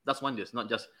does wonders, not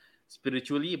just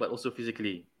spiritually but also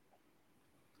physically.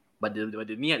 But the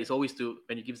niyat is always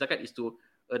when you give zakat is to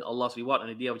earn Allah's reward on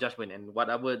the day of judgment, and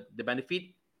whatever the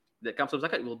benefit that comes from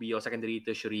zakat will be your secondary,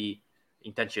 tertiary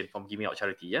intention from giving out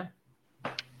charity. Yeah.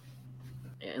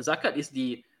 And zakat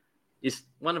is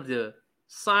one of the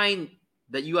sign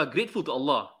that you are grateful to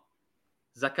Allah.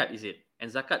 Zakat is it, and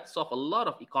zakat solve a lot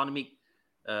of economic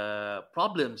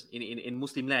problems in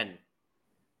Muslim land.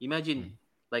 Imagine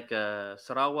like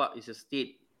Sarawak is a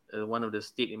state, one of the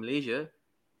state in Malaysia.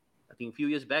 I think a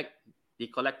few years back they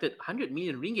collected 100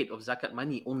 million ringgit of zakat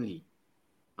money only.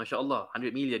 MashaAllah,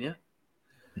 100 million, yeah.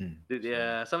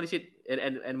 Somebody said,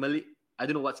 and I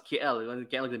don't know what's KL. KL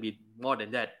going to be more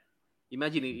than that.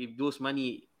 Imagine if those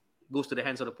money goes to the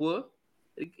hands of the poor,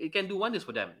 it can do wonders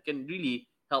for them. It can really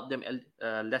help them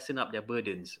lessen up their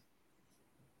burdens.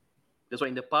 That's why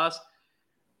in the past,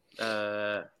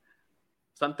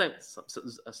 sometimes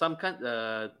some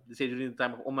say during the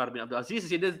time of Omar bin Abdul Aziz,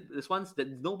 there's ones that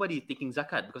nobody is taking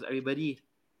zakat because everybody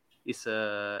is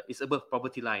above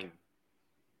poverty line.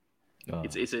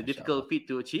 It's a difficult feat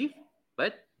to achieve,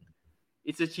 but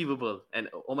it's achievable. And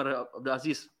Omar Abdul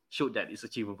Aziz showed that it's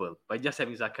achievable by just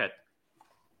having zakat.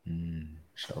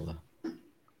 Inshallah.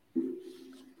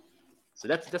 So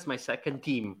that's my second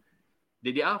team.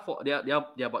 There are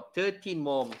about 13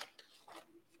 more.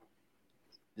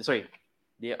 Sorry,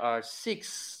 there are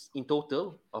 6 in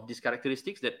total of these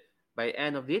characteristics that by the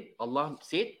end of it, Allah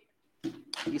said,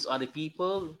 these are the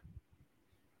people.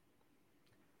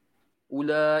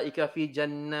 Ulaika fi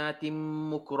jannatim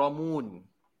mukramun.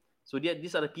 So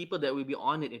these are the people that will be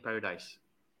honored in paradise.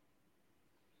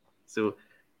 So,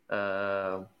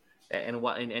 out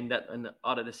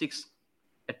of the 6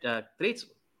 traits,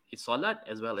 it's salat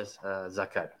as well as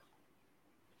zakat.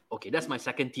 Okay, that's my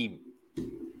second team.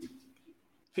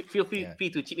 Feel free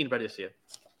to chip in, brothers, here.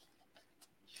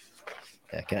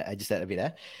 Yeah, can I just add a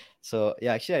bit? So,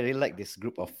 yeah, actually, I really like this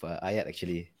group of ayat,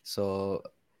 actually. So,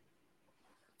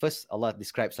 first, Allah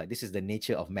describes like this is the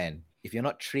nature of man. If you're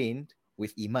not trained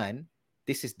with iman,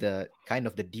 this is the kind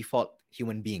of the default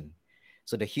human being.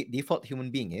 So the default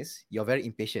human being is you're very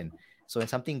impatient. So when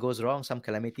something goes wrong, some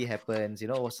calamity happens,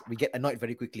 we get annoyed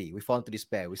very quickly. We fall into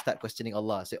despair. We start questioning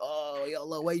Allah. Say, oh, Ya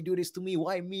Allah, why you do this to me?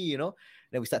 Why me? Then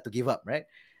we start to give up, right?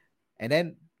 And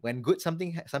then when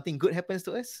something good happens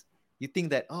to us, you think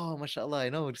that, oh, mashallah,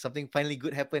 something finally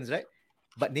good happens, right?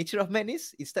 But nature of man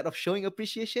is, instead of showing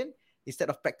appreciation, instead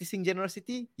of practicing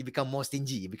generosity, you become more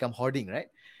stingy, you become hoarding, right?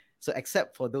 So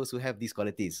except for those who have these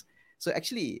qualities. So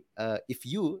actually, I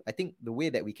think the way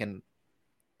that we can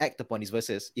act upon these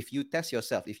verses, if you test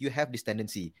yourself, if you have this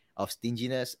tendency of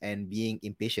stinginess and being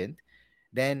impatient,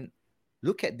 then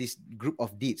look at this group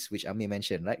of deeds which Amir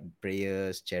mentioned, right?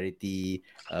 Prayers, charity,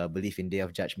 belief in Day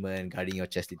of Judgment, guarding your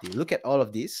chastity. Look at all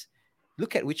of these.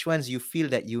 Look at which ones you feel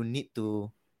that you need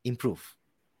to improve.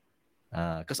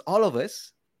 Because all of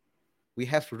us, we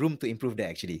have room to improve there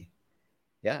actually.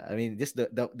 Yeah, I mean, just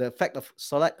the fact of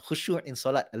salat, khushu' in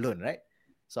salat alone, right?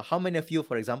 So how many of you,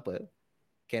 for example,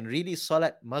 can really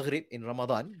salat maghrib in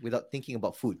Ramadan without thinking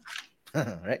about food?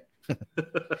 Right?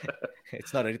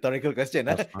 It's not a rhetorical question.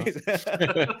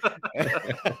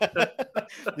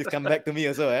 Just come back to me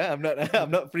also.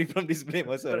 I'm not free from this blame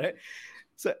also, right?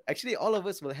 So actually, all of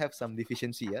us will have some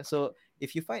deficiency. Yeah. So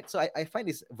if you find, I find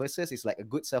this verses is like a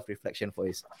good self-reflection for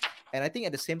us, and I think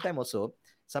at the same time also,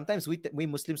 sometimes we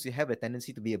Muslims, we have a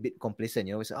tendency to be a bit complacent.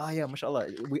 We say, yeah, mashallah,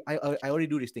 I already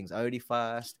do these things. I already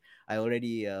fast. I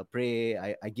already pray.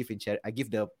 I give I give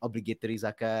the obligatory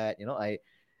zakat.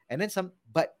 And then some.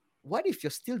 But what if you're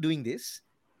still doing this,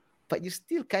 but you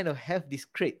still kind of have these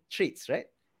traits, right?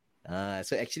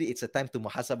 So actually, it's a time to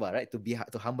muhasabah, right?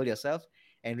 To humble yourself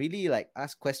and really like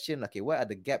ask question, okay, what are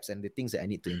the gaps and the things that I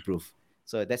need to improve?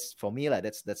 So that's for me, like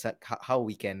that's how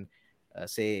we can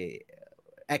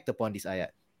act upon this ayat.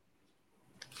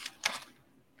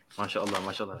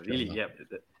 MashaAllah. Really, yeah.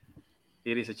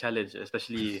 It is a challenge,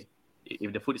 especially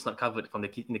if the food is not covered from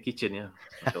in the kitchen. Yeah,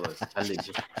 MashaAllah, it's a challenge.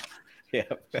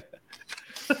 Yeah.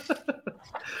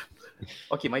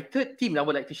 Okay, my third theme I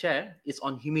would like to share is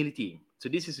on humility. So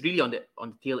this is really on the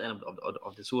tail end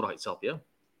of the surah itself. Yeah.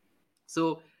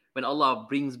 So when Allah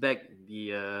brings back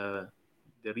the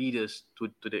readers to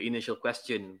the initial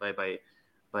question by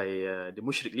the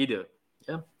mushrik leader,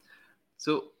 yeah.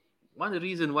 So one of the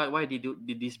reasons why they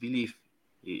did this belief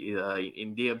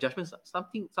in Day of Judgment,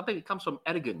 sometimes it comes from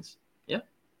arrogance, yeah.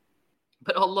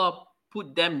 But Allah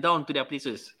put them down to their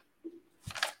places.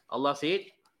 Allah said,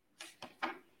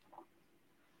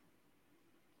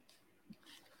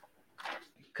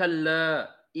 Kalla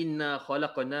inna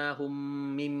khalaqnahum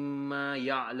mimma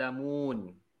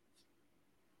ya'lamun.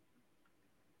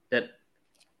 That,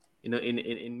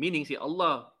 in meaning, say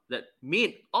Allah that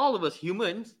made all of us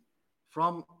humans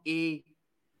from a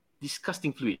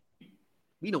disgusting fluid.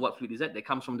 We know what fluid is that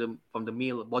comes from the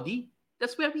male body.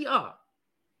 That's where we are.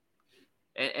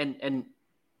 And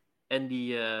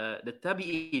the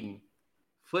tabi'in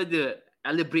further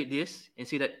elaborate this and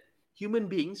say that human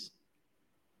beings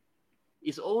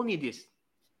is only this.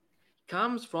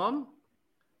 Comes from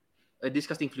a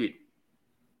disgusting fluid.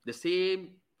 The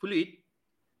same fluid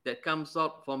that comes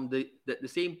out from the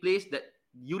same place that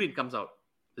urine comes out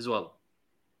as well.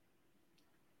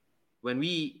 When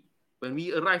we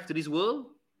arrive to this world,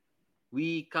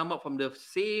 we come up from the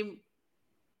same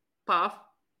path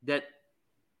that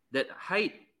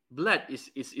height blood is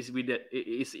with that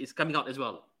is coming out as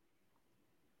well.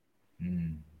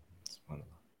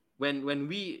 When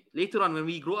we later on when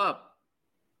we grow up,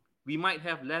 we might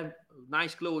have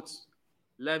nice clothes,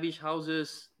 lavish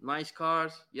houses, nice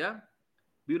cars,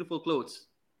 beautiful clothes.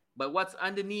 But what's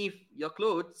underneath your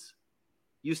clothes,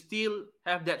 you still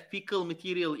have that fecal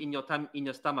material in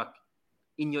your stomach,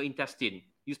 in your intestine.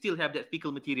 You still have that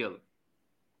fecal material.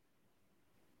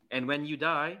 And when you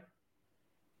die,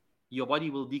 your body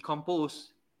will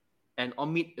decompose and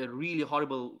emit a really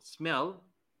horrible smell,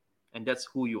 and that's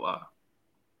who you are.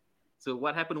 So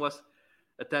what happened was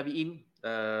a tabi'in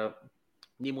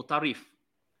named Mutarif.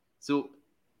 So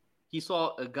he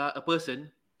saw a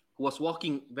person who was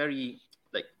walking very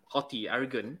like haughty,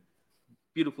 arrogant,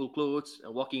 beautiful clothes,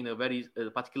 and walking in a very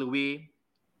particular way,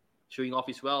 showing off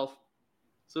his wealth.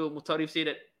 So Mutarif said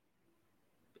that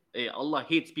Allah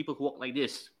hates people who walk like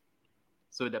this.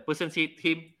 So that person said to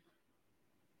him,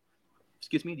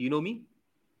 "Excuse me, do you know me?"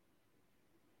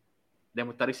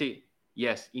 Then Mutarif said,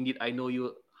 "Yes, indeed, I know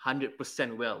you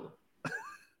 100% well."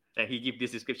 And he gave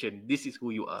this description. This is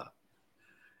who you are.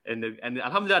 And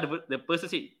Alhamdulillah, the person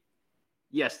said,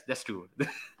 "Yes, that's true."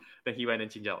 Then he went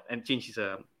and changed his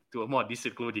to a more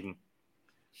decent clothing.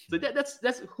 So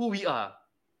that's who we are.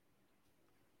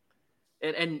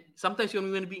 And sometimes you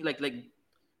want to be like you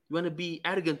want to be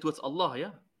arrogant towards Allah,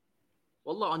 yeah.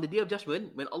 Allah on the day of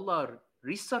judgment, when Allah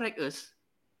resurrect us,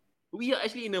 we are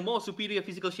actually in a more superior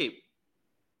physical shape,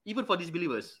 even for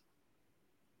disbelievers.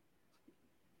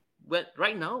 But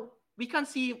right now, we can't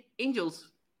see angels.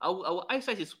 Our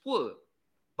eyesight is poor.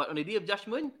 But on the day of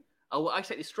judgment, our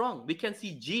eyesight is strong. We can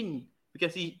see jinn. We can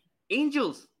see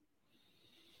angels.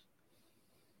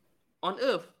 On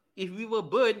earth, if we were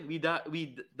burned, we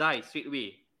die straight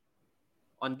away.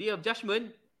 On day of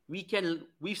judgment, we can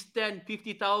withstand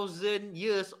 50,000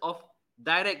 years of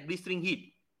direct blistering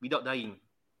heat without dying.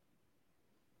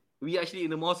 We are actually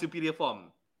in a more superior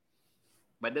form.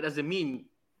 But that doesn't mean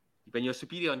when you're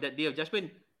superior on that day of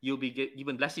judgment, you'll be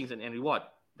given blessings and reward.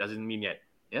 Doesn't mean yet.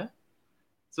 Yeah.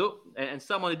 So, and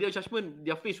some on the day of judgment,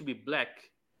 their face will be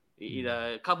black,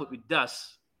 covered with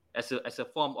dust, as a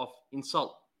form of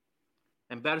insult,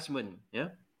 embarrassment,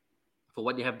 for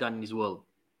what they have done in this world.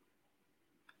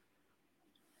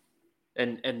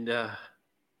 And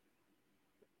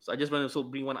so I just want to also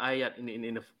bring one ayat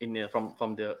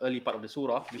from the early part of the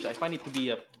surah, which I find it to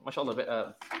be,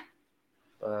 mashallah,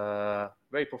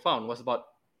 very profound. Was about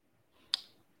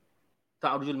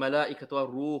ta'arujul malaikatu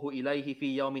war-ruhu ilayhi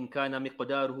fi yawmin kana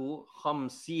miqdaruhu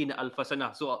 50,000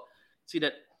 sanah. So see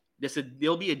that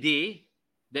there'll be a day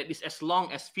that is as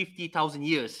long as 50,000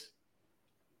 years.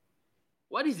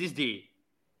 What is this day?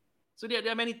 So there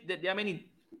are many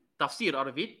tafsir out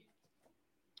of it.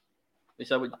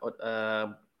 Which I would,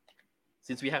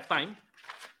 since we have time,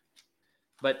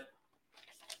 but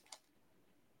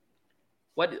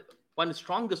one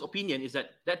strongest opinion is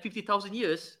that 50,000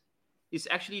 years is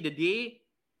actually the day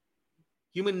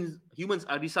humans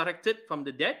are resurrected from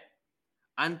the dead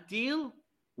until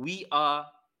we are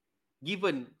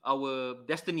given our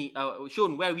destiny,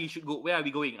 shown where we should go, where are we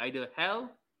going, either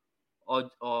hell or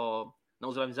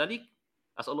na'udzubillah min zalik,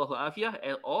 as'allahu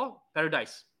afiyah, or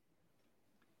paradise.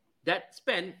 That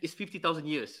span is 50,000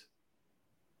 years.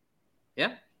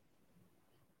 Yeah?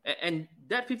 And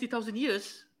that 50,000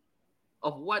 years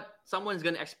of what someone's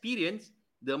going to experience,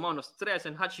 the amount of stress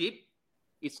and hardship,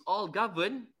 it's all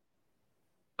governed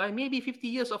by maybe 50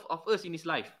 years of us in his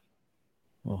life.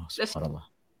 Oh, subhanallah.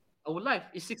 Our life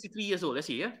is 63 years old, let's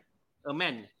say, yeah? A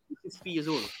man is 63 years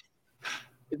old.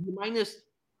 If you minus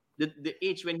the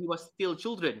age when he was still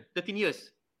children, 13 years.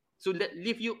 So that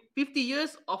leave you 50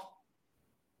 years of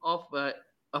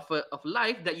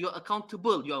life that you're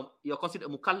accountable. You're considered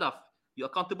a mukallaf. You're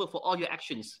accountable for all your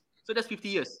actions. So that's 50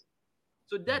 years.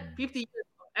 So that 50 years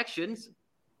of actions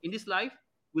in this life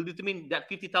will determine that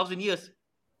 50,000 years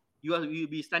you'll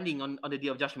be standing on the day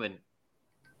of judgment.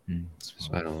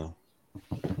 Subhanallah.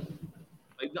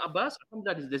 Ibn Abbas,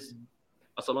 this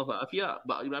As'allahu afiyah,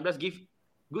 but Ibn Abbas give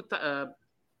good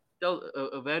tell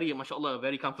a very, mashallah, a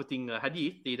very comforting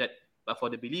hadith, say that, but for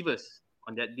the believers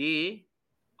on that day,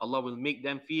 Allah will make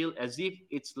them feel as if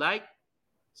it's like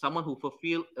someone who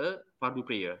fulfilled a fardu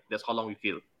prayer. That's how long we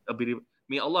feel.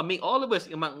 May Allah make all of us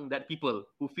among that people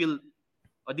who feel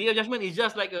a day of judgment is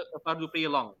just like a fardu prayer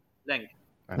length.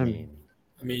 Ameen.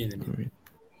 Ameen.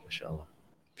 MashaAllah.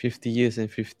 50 years and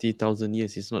 50,000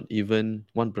 years is not even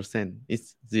 1%.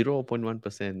 It's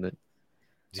 0.1%.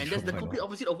 And that's the complete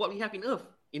opposite of what we have in Earth.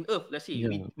 In Earth, let's say,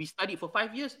 we studied for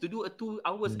 5 years to do a 2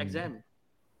 hours exam.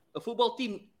 a football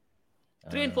team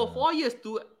train for 4 years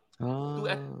to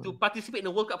participate in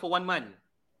the World Cup for 1 month.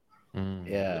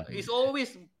 Yeah. It's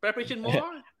always preparation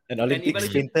more. An Olympic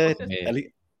sprinter,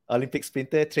 Olympic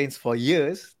sprinter trains for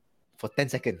years for 10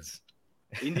 seconds.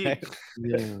 Indeed.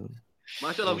 Yeah.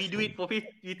 MashaAllah, we train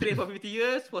for 50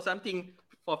 years for something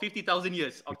for 50,000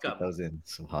 years outcome. 50,000.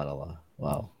 Subhanallah.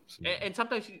 Wow. And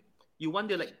sometimes you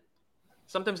wonder, like,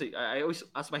 sometimes I always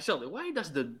ask myself, why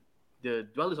does the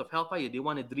dwellers of hellfire, they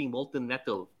want to drink molten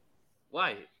metal?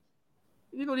 Why?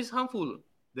 You know, this is harmful.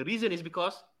 The reason is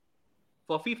because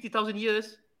for 50,000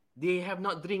 years, they have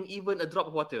not drink even a drop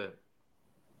of water.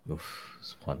 Oof,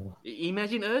 subhanallah.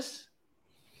 Imagine us,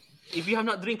 if you have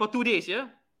not drink for 2 days, yeah?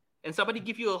 And somebody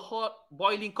give you a hot,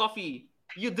 boiling coffee,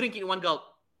 you drink it in one gulp.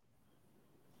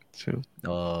 True.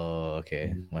 Oh,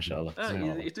 okay. MashaAllah.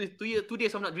 It's 2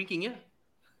 days of not drinking, yeah?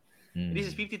 This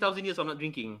is 50,000 years of not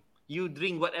drinking. You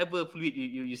drink whatever fluid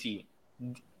you see.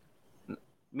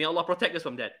 May Allah protect us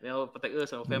from that. May Allah protect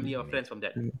us, our family, our friends from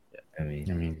that. I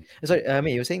mean. Sorry,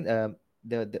 Amir, you were saying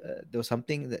there was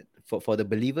something that for the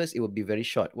believers it would be very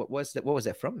short. What was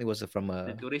that from? It was from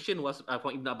the duration was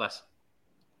from Ibn Abbas.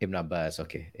 Ibn Abbas,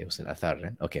 okay. It was an athar,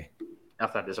 right? Okay.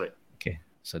 Athar, that's right. Okay.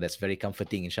 So that's very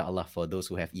comforting, inshallah, for those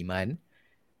who have iman.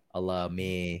 Allah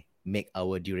may make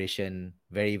our duration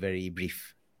very, very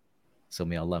brief. So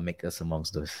may Allah make us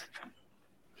amongst those.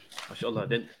 MashaAllah.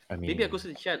 Then maybe I could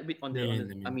share a bit on the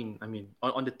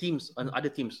on the teams, on other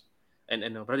teams, and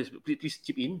brothers, please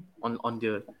chip in on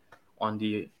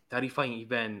the terrifying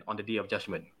event on the Day of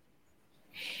Judgment.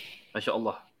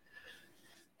 MashaAllah.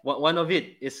 One of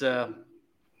it is the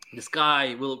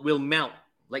sky will melt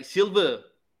like silver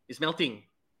is melting,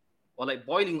 or like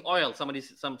boiling oil. Some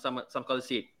scholars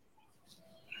say.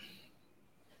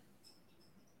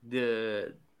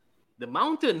 The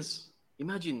mountains,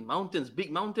 imagine mountains,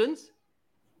 big mountains,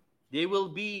 they will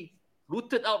be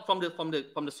rooted out from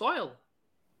the soil.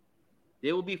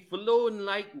 They will be flown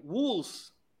like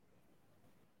wools,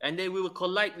 and they will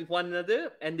collide with one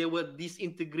another, and they will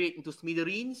disintegrate into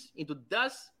smithereens, into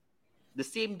dust, the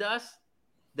same dust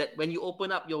that when you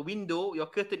open up your window, your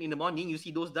curtain in the morning, you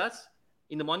see those dust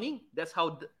in the morning. That's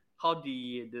how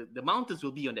the mountains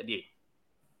will be on that day.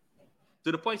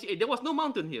 To the point, there was no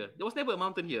mountain here. There was never a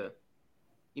mountain here.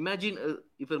 Imagine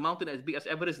if a mountain as big as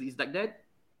Everest is like that,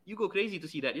 you go crazy to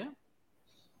see that, yeah?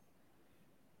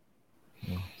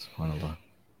 Oh, subhanallah.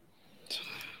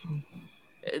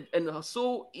 And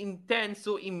so intense,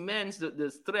 so immense,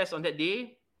 the stress on that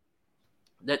day,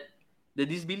 that the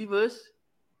disbelievers,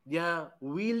 they are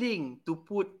willing to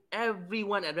put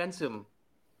everyone at ransom.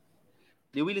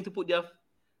 They're willing to put their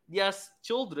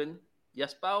children, their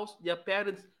spouse, their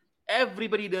parents,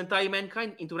 everybody, the entire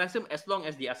mankind into ransom as long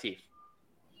as they are safe.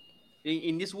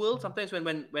 In this world, sometimes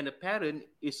when a parent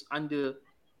is under,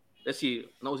 let's say,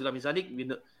 na'udzubillah min zalik,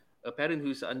 a parent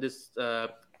who's under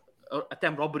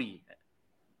attempt robbery,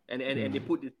 and they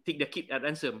take their kid at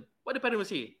ransom, what the parent will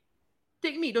say?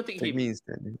 Take me, don't take him. Take me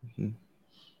instead.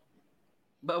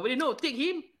 But when they know, take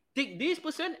him, take this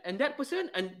person and that person,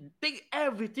 and take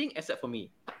everything except for me.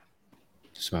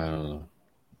 Subhanallah.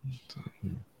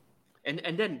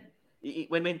 And then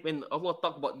when Allah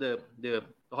talk about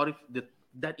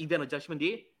that event of Judgment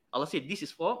Day, Allah said this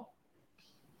is for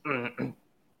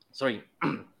sorry.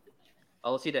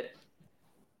 Allah said that,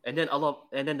 and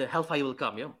then the hellfire will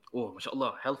come. Yeah. Oh,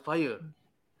 mashallah, hellfire.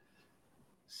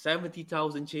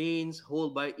 70,000 chains,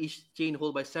 each chain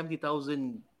hold by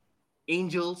 70,000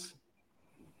 angels,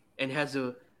 and has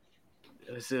a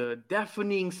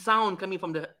deafening sound coming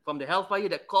from the hellfire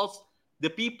that calls the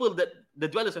people, that the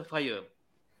dwellers of fire.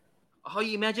 How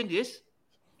you imagine this?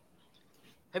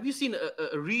 Have you seen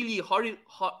a really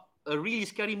a really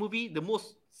scary movie? The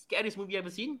most scariest movie I've ever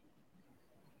seen?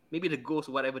 Maybe the ghost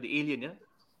or whatever, the alien, yeah?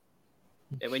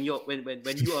 And when you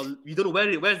don't know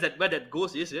where that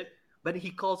ghost is, yeah? But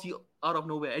he calls you out of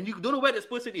nowhere, and you don't know where this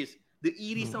person is. The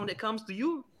eerie sound that comes to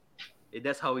you,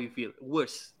 that's how you feel.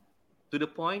 Worse. To the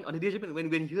point, on the day of judgment,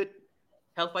 when you heard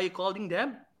hellfire calling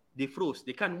them, they froze.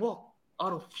 They can't walk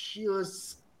out of sheer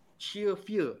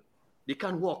fear. They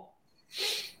can't walk.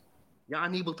 They're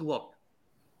unable to walk.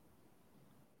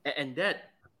 And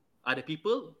that are the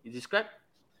people described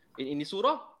in the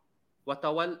surah.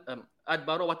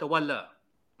 Adbara wa tawalla.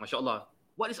 MashaAllah.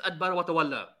 What is adbara wa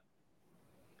tawalla?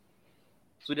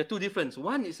 So there are two differences.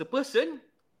 One is a person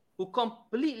who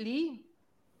completely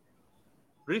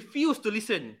refused to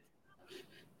listen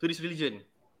to this religion.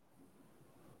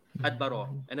 Adbara.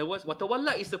 And the words,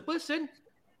 watawalla is a person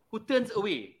who turns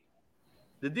away.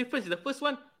 The difference is the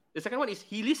second one is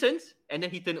he listens and then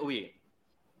he turns away.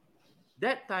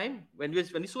 that time when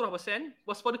this surah was sent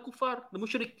was for the kuffar, the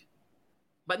mushrik.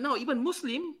 But now even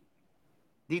Muslim,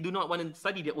 they do not want to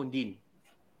study their own deen.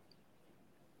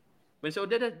 When so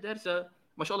there's a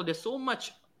mashallah, there's so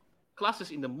much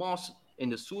classes in the mosque, in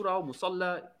the surah,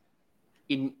 musalla,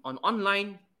 on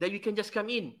online that you can just come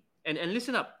in and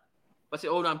listen up. But say,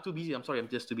 oh no, I'm too busy. I'm sorry, I'm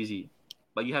just too busy.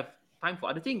 But you have time for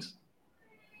other things.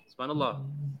 Subhanallah.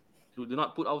 Do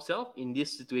not put ourselves in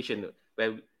this situation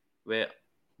where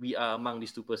we are among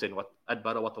these 2%.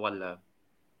 Adbara wa tawalla.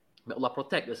 May Allah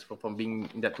protect us from being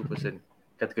in that 2%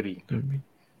 category.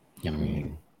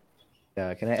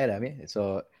 Yeah, can I add, Amir?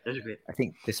 So That's great. I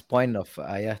think this point of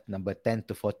ayah number 10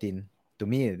 to 14, to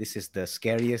me, this is the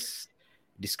scariest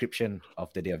description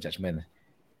of the Day of Judgment.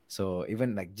 So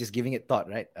even like just giving it thought,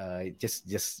 right? It just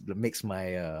makes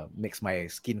my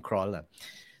skin crawl.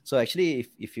 So actually,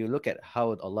 if you look at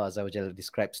how Allah Azza wa Jalla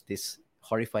describes this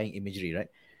horrifying imagery, right?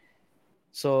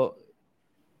 So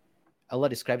Allah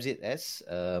describes it as,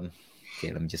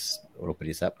 okay, let me just open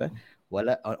this up.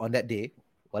 On that day,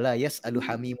 wala yas'alu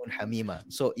hamimun hamima.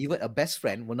 So even a best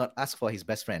friend will not ask for his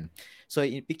best friend. So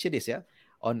you picture this, yeah?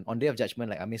 On Day of Judgment,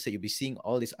 like Amir said, you'll be seeing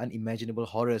all these unimaginable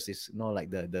horrors. Is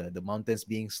like the mountains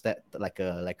being like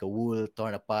a wool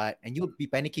torn apart, and you'll be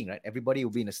panicking, right? Everybody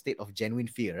will be in a state of genuine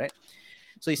fear, right?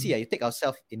 So you see, you take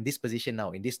ourselves in this position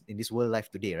now, in this world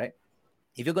life today, right?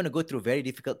 If you're going to go through very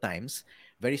difficult times,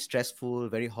 very stressful,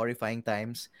 very horrifying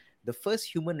times, the first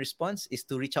human response is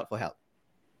to reach out for help,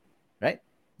 right?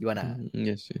 You wanna?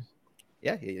 Yes.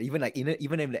 Yeah, even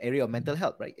in the area of mental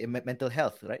health, right? Mental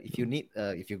health, right? If you need,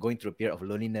 if you're going through a period of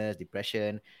loneliness,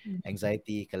 depression,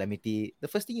 anxiety, calamity, the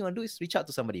first thing you want to do is reach out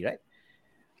to somebody, right?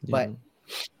 But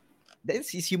that is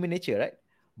human nature, right?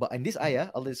 But in this ayah,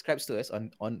 Allah describes to us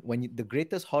on when the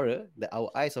greatest horror that our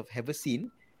eyes have ever seen,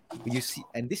 you see,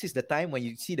 and this is the time when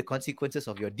you see the consequences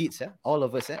of your deeds. All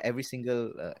of us, every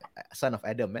single son of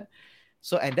Adam.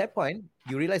 So at that point,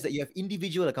 you realize that you have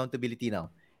individual accountability now,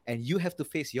 and you have to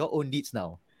face your own deeds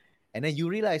now. And then you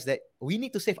realize that we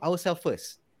need to save ourselves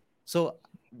first. So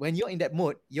when you're in that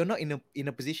mode, you're not in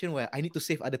a position where I need to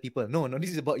save other people. No, this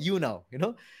is about you now, you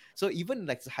know? So even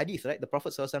like the hadith, right? The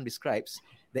Prophet ﷺ describes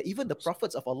that even the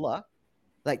prophets of Allah,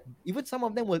 like even some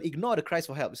of them will ignore the cries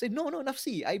for help. Say, no,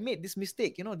 nafsi, I made this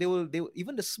mistake. You know, they will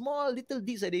even the small little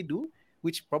deeds that they do,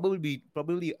 which probably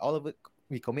all of it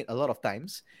we commit a lot of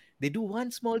times. They do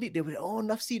one small deed, they will, oh,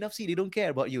 nafsi, they don't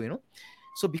care about you, you know?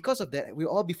 So because of that, we'll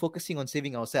all be focusing on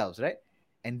saving ourselves, right?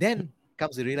 And then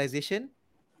comes the realization,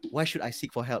 why should I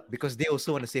seek for help? Because they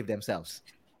also want to save themselves,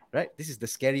 right? This is the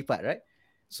scary part, right?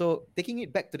 So taking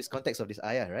it back to this context of this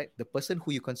ayah, right? The person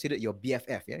who you consider your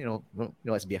BFF, yeah, you know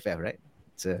what's BFF, right?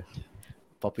 It's a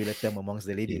popular term amongst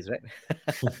the ladies, right?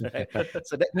 Right?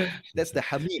 So that's the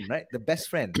hamim, right? The best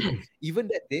friend. Even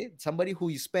that day, somebody who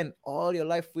you spend all your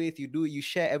life with, you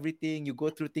share everything, you go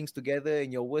through things together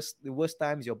in your the worst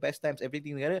times, your best times,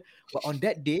 everything together. But on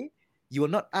that day, you will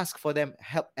not ask for them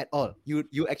help at all.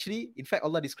 You actually, in fact,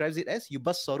 Allah describes it as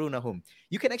yubassarunahum.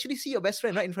 You can actually see your best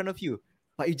friend right in front of you,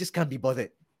 but you just can't be bothered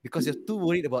because you're too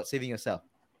worried about saving yourself.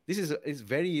 This is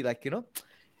very like, you know,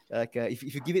 like if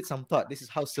you give it some thought, this is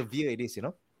how severe it is, you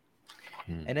know.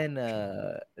 And then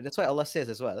that's why Allah says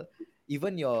as well,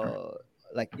 even your,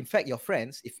 like, in fact, your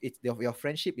friends, if your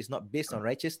friendship is not based on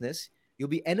righteousness, you'll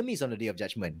be enemies on the Day of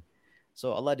Judgment.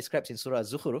 So Allah describes in Surah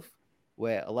Al-Zukhruf,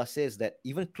 where Allah says that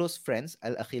even close friends,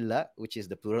 al-akhilla, which is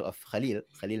the plural of khalil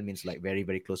means like very,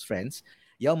 very close friends,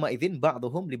 yawma idhin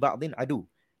ba'duhum li ba'din adu.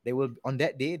 They will, on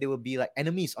that day, they will be like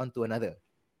enemies onto another.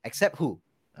 Except who?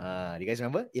 Do you guys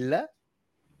remember? Illa?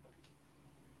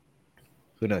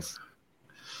 Who knows?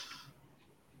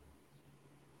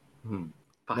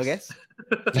 Pass. No guess?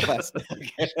 Pass.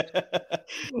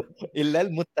 Illa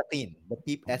al-muttaqin,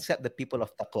 except the people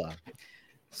of taqwa.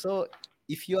 So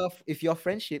if your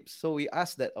friendship, so we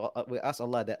ask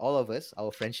Allah that all of us,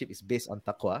 our friendship is based on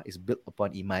taqwa, is built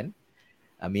upon iman.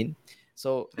 I mean,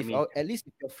 so at least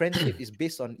if your friendship is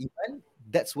based on iman,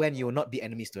 that's when you will not be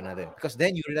enemies to another, because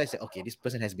then you realize that, okay, this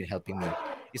person has been helping me.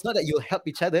 It's not that you'll help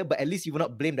each other, but at least you will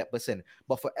not blame that person.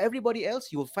 But for everybody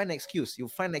else, you will find an excuse. You'll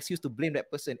find an excuse to blame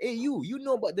that person. Hey, you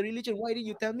know about the religion. Why didn't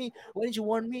you tell me? Why didn't you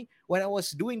warn me when I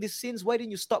was doing these sins? Why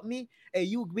didn't you stop me? Hey,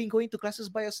 you been going to classes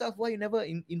by yourself. Why you never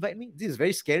invite me? This is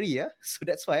very scary, yeah? So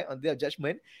that's why on the Day of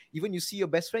Judgment, even you see your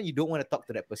best friend, you don't want to talk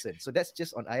to that person. So that's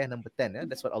just on ayah number 10. Yeah?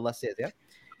 That's what Allah says, yeah?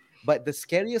 But the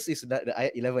scariest is the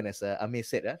ayah 11, as Amir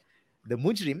said. The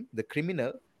mujrim, the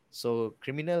criminal. So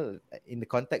criminal in the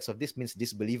context of this means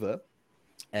disbeliever.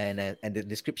 And the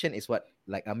description is what,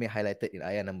 like Amir highlighted in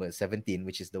ayah number 17,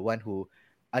 which is the one who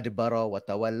adbara wa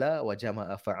tawalla wa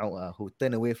jama'a fa'a'a, who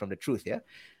turn away from the truth, yeah?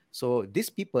 So these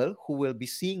people who will be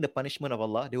seeing the punishment of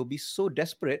Allah, they will be so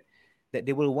desperate that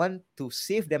they will want to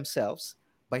save themselves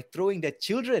by throwing their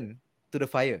children to the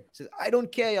fire. Says, I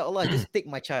don't care, Ya Allah, just take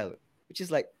my child. Which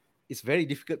is like, it's very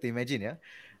difficult to imagine, yeah.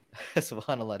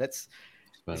 Subhanallah, this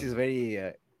is very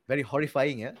very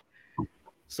horrifying, yeah.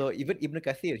 So even Ibn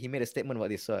Kathir, he made a statement about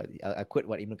this. So I quote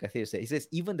what Ibn Kathir said. He says,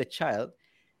 even the child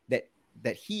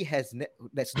that he has,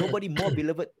 that's nobody more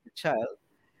beloved to the child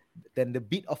than the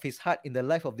beat of his heart in the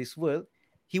life of this world,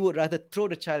 he would rather throw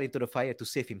the child into the fire to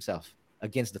save himself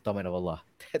against the torment of Allah.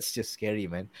 That's just scary,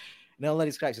 man. Now Allah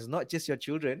describes it's not just your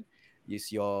children,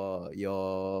 it's your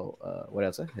what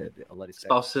else? Allah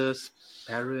describes Spouses,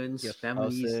 parents, your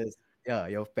families, spouses, yeah,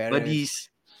 your parents, buddies.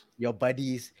 your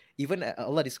buddies. Even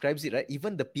Allah describes it, right?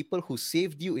 Even the people who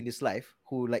saved you in this life,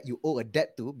 who like you owe a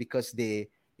debt to because they,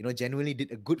 genuinely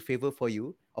did a good favor for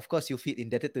you. Of course, you feel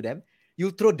indebted to them. You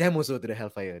throw them also to the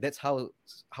hellfire. That's how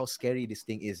scary this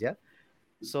thing is, yeah.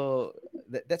 So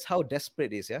that's how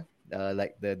desperate it is, yeah.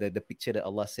 Like the picture that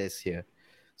Allah says here.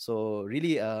 So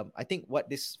really, I think what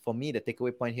this, for me, the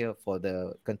takeaway point here for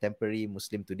the contemporary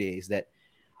Muslim today is that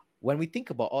when we think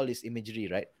about all this imagery,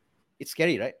 right, it's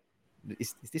scary, right?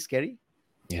 Is this scary?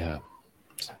 Yeah.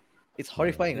 It's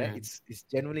horrifying, Yeah. right? It's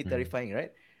genuinely terrifying,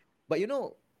 right? But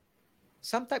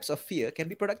some types of fear can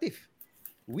be productive.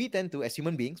 We tend to, as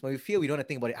human beings, when we fear, we don't want to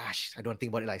think about it. I don't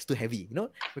think about it, like it's too heavy.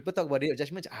 People talk about the day of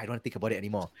judgment. I don't want to think about it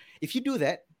anymore. If you do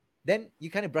that, then you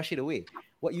kind of brush it away.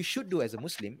 What you should do as a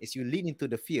Muslim is you lean into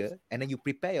the fear and then you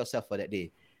prepare yourself for that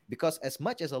day. Because as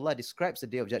much as Allah describes the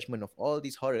day of judgment of all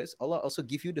these horrors, Allah also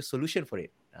gives you the solution for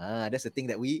it. That's the thing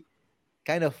that we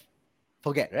kind of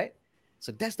forget, right?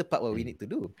 So that's the part what we need to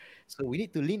do. So we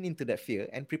need to lean into that fear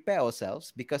and prepare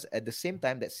ourselves, because at the same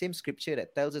time, that same scripture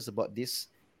that tells us about this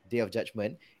day of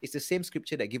judgment is the same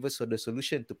scripture that gives us the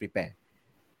solution to prepare.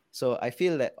 So I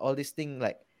feel that all this thing,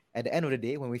 like at the end of the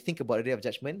day, when we think about the day of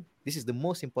judgment, this is the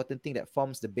most important thing that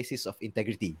forms the basis of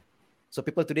integrity. So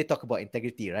people today talk about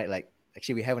integrity, right? Like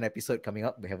actually we have an episode coming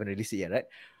up, we haven't released it yet, right?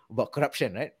 About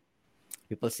corruption, right?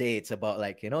 People say it's about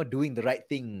like, doing the right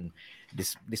thing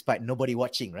despite nobody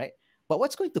watching, right? But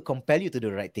what's going to compel you to do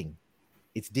the right thing?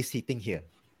 It's this thing here.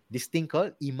 This thing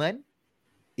called Iman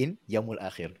in Yamul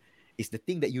Akhir. It's the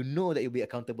thing that that you'll be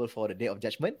accountable for the day of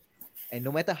judgment. And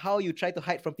no matter how you try to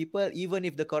hide from people, even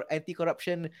if the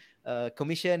anti-corruption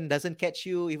commission doesn't catch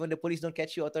you, even the police don't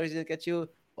catch you, authorities don't catch you,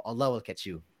 Allah will catch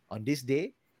you on this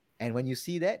day. And when you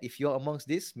see that, if you're amongst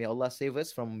this, may Allah save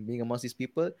us from being amongst these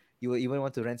people, you will even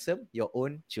want to ransom your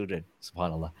own children.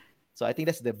 Subhanallah. So I think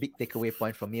that's the big takeaway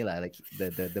point from me. Like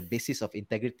the basis of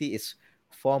integrity is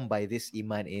formed by this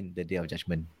Iman in the day of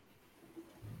judgment.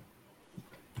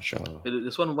 Inshallah.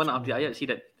 This one of the ayat see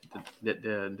that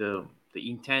the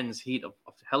intense heat of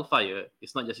hellfire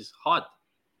is not just hot;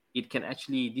 it can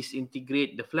actually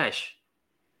disintegrate the flesh.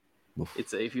 Oof.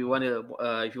 It's if you want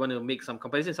to make some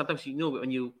comparison, sometimes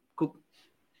when you cook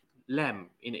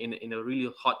lamb in a really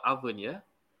hot oven, yeah,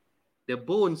 the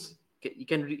bones you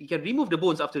can remove the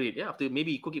bones after it, yeah, after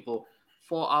maybe you cook it for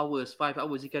 4 hours, 5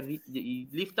 hours, you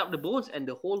lift up the bones and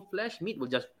the whole flesh meat will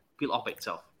just peel off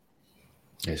itself.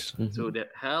 Yes. So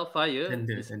that hellfire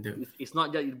it's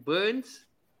not that it burns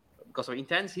because of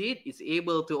intense heat, it's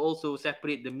able to also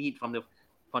separate the meat from the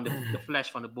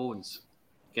flesh from the bones.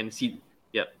 You can see,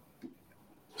 yeah.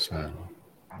 Subhanallah.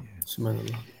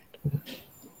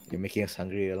 You're making us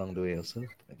hungry along the way also.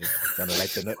 Okay. On a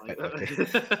lighter note. Okay.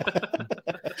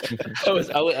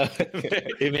 I was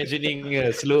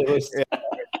imagining slow roast.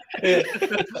 As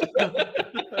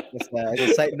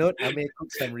a side note, Amir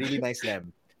cooked some really nice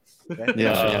lamb. Okay?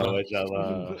 Yeah.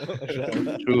 Mashallah.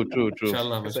 True.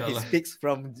 Mashallah, So he mashallah. speaks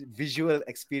from visual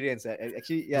experience.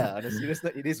 Actually, yeah, on a serious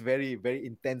note, it is very, very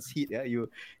intense heat. Yeah,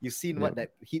 you've seen what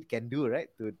that heat can do, right?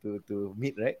 To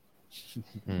meat, right?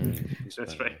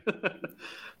 That's right.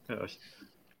 Gosh.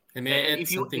 And may I add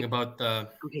If you- something about Go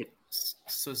ahead.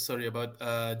 so sorry about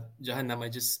Jahannam. I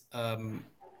just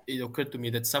it occurred to me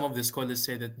that some of the scholars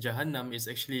say that Jahannam is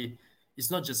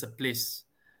not just a place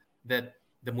that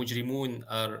the mujrimun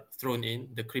are thrown in,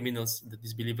 the criminals, the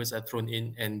disbelievers are thrown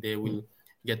in, and they will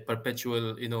get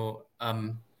perpetual,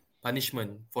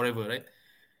 punishment forever, right?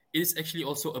 It is actually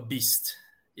also a beast.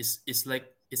 It's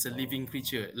a living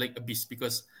creature, like a beast,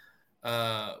 because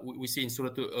we see in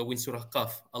Surah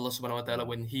Qaf, Allah Subhanahu wa Taala,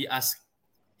 when He asked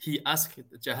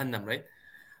Jahannam, right?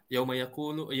 يوم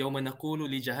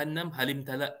نقول لجهنم هل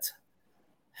امتلأت.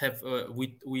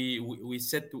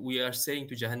 We are saying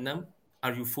to Jahannam,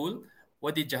 are you full?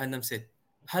 What did Jahannam say?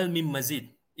 Hal min mazid.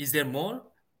 Is there more?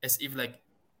 As if like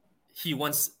he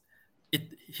wants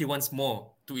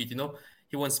more to eat,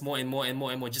 He wants more and more and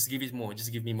more and more. Just give it more.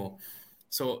 Just give me more.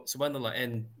 So subhanallah,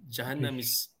 and Jahannam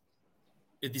is,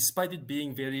 despite it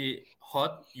being very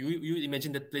hot, you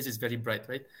imagine that place is very bright,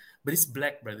 right? But it's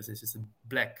black, brothers and sisters.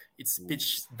 Black. It's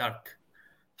pitch dark.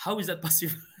 How is that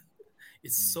possible?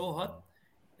 It's so hot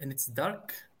and it's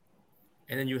dark,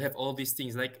 and then you have all these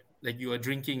things like you are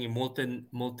drinking a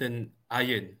molten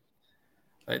iron,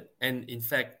 right? And in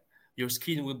fact, your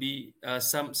skin will be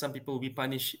some people will be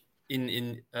punished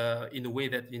in a way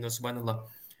that, subhanallah,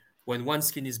 when one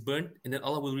skin is burnt, and then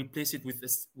Allah will replace it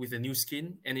with a new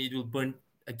skin, and it will burn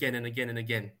again and again and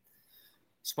again.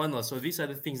 Subhanallah. So these are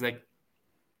the things like,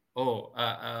 no,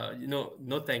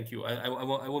 thank you. I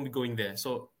won't be going there.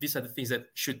 So these are the things that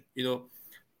should,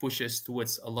 push us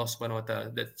towards Allah subhanahu wa ta'ala,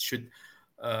 that should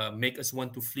make us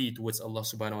want to flee towards Allah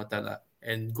subhanahu wa ta'ala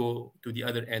and go to the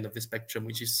other end of the spectrum,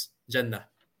 which is Jannah.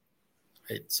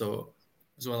 Right? So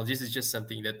this is just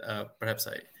something that perhaps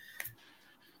I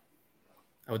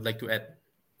would like to add.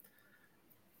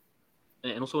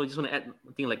 And also, I just want to add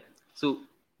one thing, like, so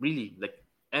really, like,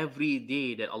 every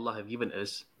day that Allah have given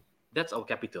us, that's our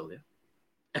capital. Yeah,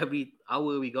 every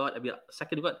hour we got, every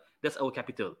second we got, that's our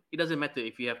capital. It doesn't matter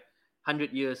if you have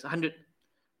 100 years, 180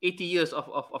 years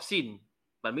of sin,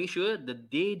 but make sure the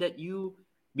day that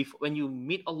when you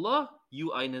meet Allah,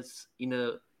 you are in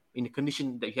a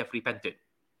condition that you have repented.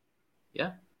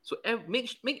 Yeah, so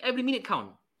make every minute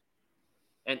count.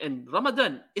 And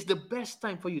Ramadan is the best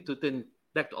time for you to turn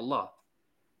back to Allah.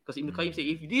 Because Ibn Qayyim said,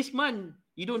 if this month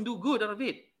you don't do good out of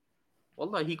it,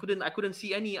 wallah, I couldn't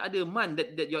see any other month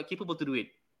that you are capable to do it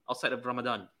outside of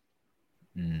Ramadan.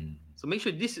 So make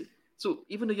sure so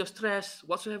even though you're stressed,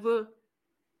 whatsoever,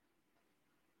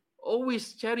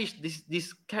 always cherish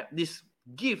this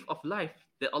gift of life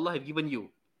that Allah have given you.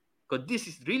 Because this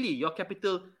is really your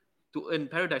capital to earn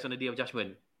paradise on the Day of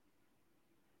Judgment.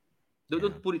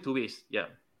 Don't put it to waste. Yeah.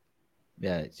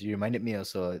 Yeah, you reminded me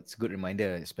also, it's a good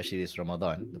reminder, especially this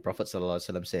Ramadan. The Prophet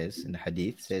ﷺ says in the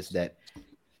hadith, says that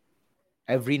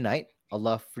every night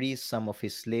Allah frees some of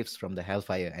his slaves from the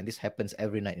hellfire, and this happens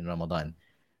every night in Ramadan.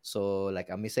 So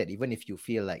like Amir said, even if you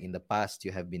feel like in the past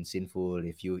you have been sinful,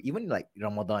 even like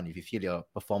Ramadan, if you feel your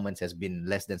performance has been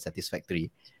less than satisfactory,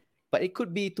 but it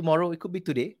could be tomorrow, it could be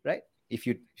today, right? If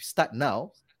you start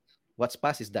now, what's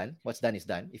past is done, what's done is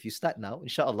done. If you start now,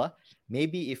 inshallah,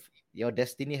 maybe if your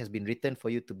destiny has been written for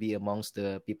you to be amongst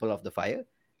the people of the fire,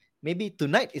 maybe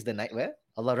tonight is the night where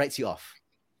Allah writes you off.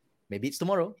 Maybe it's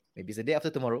tomorrow, maybe it's the day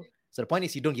after tomorrow. So the point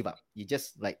is, you don't give up. You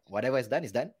just, like, whatever is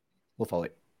done, move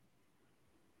forward.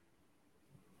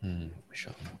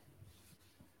 Mashallah.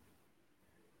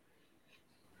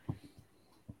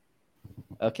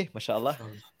 Okay, mashallah.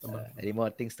 Any more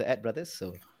things to add, brothers?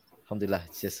 So alhamdulillah,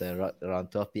 it's just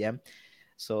around 12 p.m.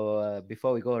 So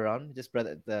before we go around, just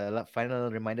the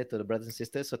final reminder to the brothers and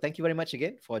sisters. So thank you very much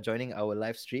again for joining our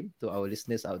live stream, to our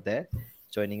listeners out there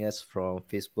joining us from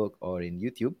Facebook or in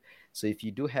YouTube. So if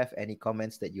you do have any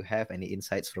comments that you have, any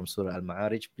insights from Surah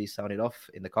Al-Maarij, please sound it off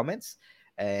in the comments.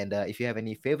 And if you have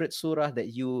any favorite surah that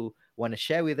you want to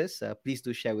share with us, please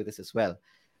do share with us as well.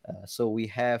 So we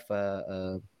have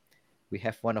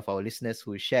one of our listeners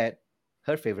who shared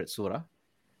her favorite surah.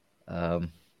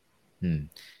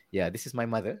 Yeah, this is my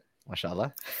mother,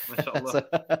 mashallah.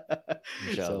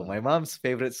 So my mom's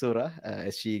favorite surah,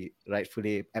 as she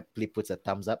aptly puts a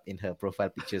thumbs up in her profile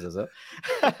pictures also,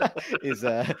 is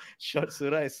a short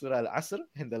surah, is Surah Al-Asr,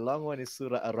 and the long one is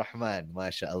Surah Ar-Rahman.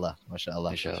 Mashallah.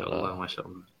 Mashallah.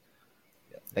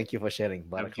 Yeah, thank you for sharing.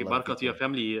 Barakah to your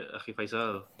family, Akhi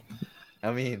Faisal.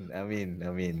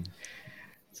 Ameen.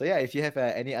 So yeah, if you have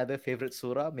any other favorite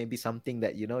surah, maybe something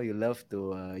that you love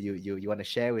to you want to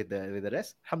share with the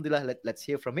rest, alhamdulillah, let's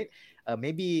hear from it.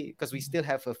 Maybe because we still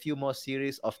have a few more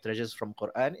series of treasures from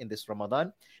Qur'an in this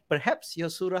Ramadan, perhaps your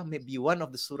surah may be one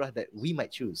of the surah that we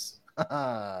might choose.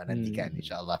 Nantikan,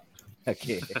 inshallah.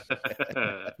 Okay.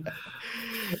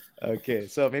 Okay,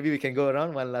 so maybe we can go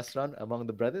around one last round among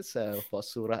the brothers for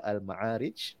Surah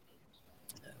Al-Maarij.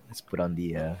 Let's put on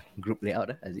the group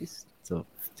layout, Aziz. So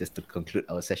just to conclude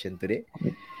our session today.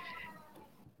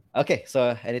 Okay,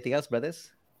 so anything else,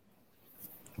 brothers?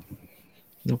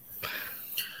 Nope.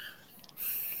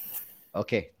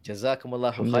 Okay,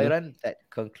 Jazakumullahu khairan. That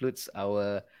concludes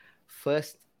our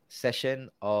first session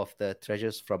of the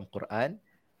Treasures from Quran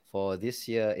for this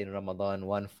year in Ramadan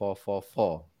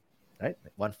 1444, right?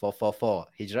 1444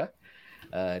 Hijrah,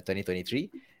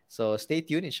 2023. So stay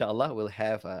tuned, inshallah. We'll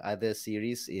have other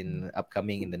series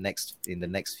upcoming in the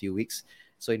next few weeks.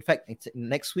 So in fact,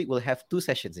 next week we'll have two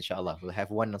sessions, inshallah. We'll have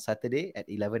one on Saturday at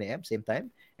 11 a.m. same time,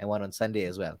 and one on Sunday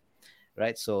as well.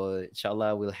 right? So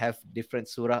inshallah we'll have different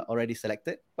surah already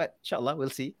selected, but inshallah we'll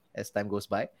see as time goes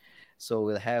by. So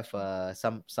we'll have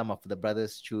some of the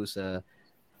brothers choose.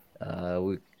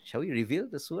 Shall we reveal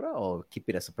the surah or keep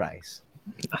it a surprise?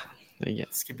 Yeah.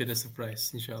 Let's keep it a surprise,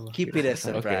 inshallah. Keep it a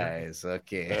surprise.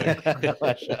 Okay.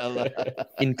 Mashallah.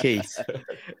 In case.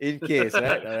 In case,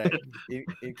 right? All right.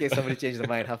 In case somebody changed the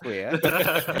mind halfway,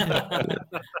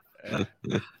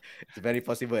 it's very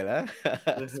possible,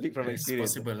 Speak from It's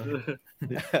experience. possible.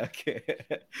 Okay.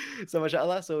 So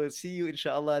mashallah, so we'll see you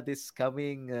inshallah this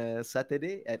coming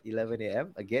Saturday at 11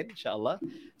 a.m. again, inshallah.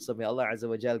 So may Allah Azza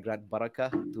wa Jal grant barakah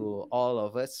to all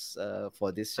of us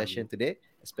for this session today,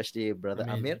 especially Brother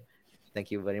Ameen. Amir. Thank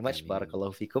you very much. Ameen.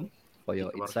 Barakallahu fikum for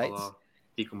your insights.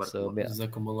 Fikum So barakallah. may,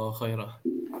 Jazakumullah khairah.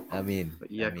 Ameen.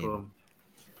 Iyakum.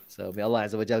 So may Allah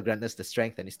Azza wa Jal grant us the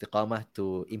strength and istiqamah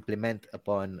to implement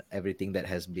upon everything that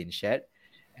has been shared.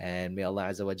 And may Allah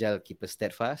Azza wa Jal keep us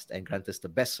steadfast and grant us the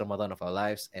best Ramadan of our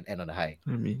lives and end on a high.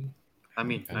 Ameen.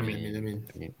 Ameen. Ameen.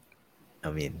 Ameen.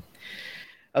 Ameen.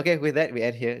 Okay, with that we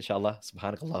end here, inshallah.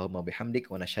 Subhanakallahumma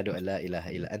bihamdik wa nashhadu an la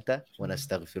ilaha illa anta wa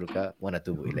nastaghfiruka wa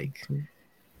natubu ilaik.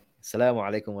 Assalamu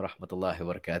alaikum wa rahmatullahi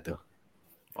wa barakatuh.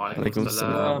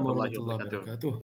 Waalaikumsalam Waalaikumsalam warahmatullahi Warahmatullahi wabarakatuh. wabarakatuh.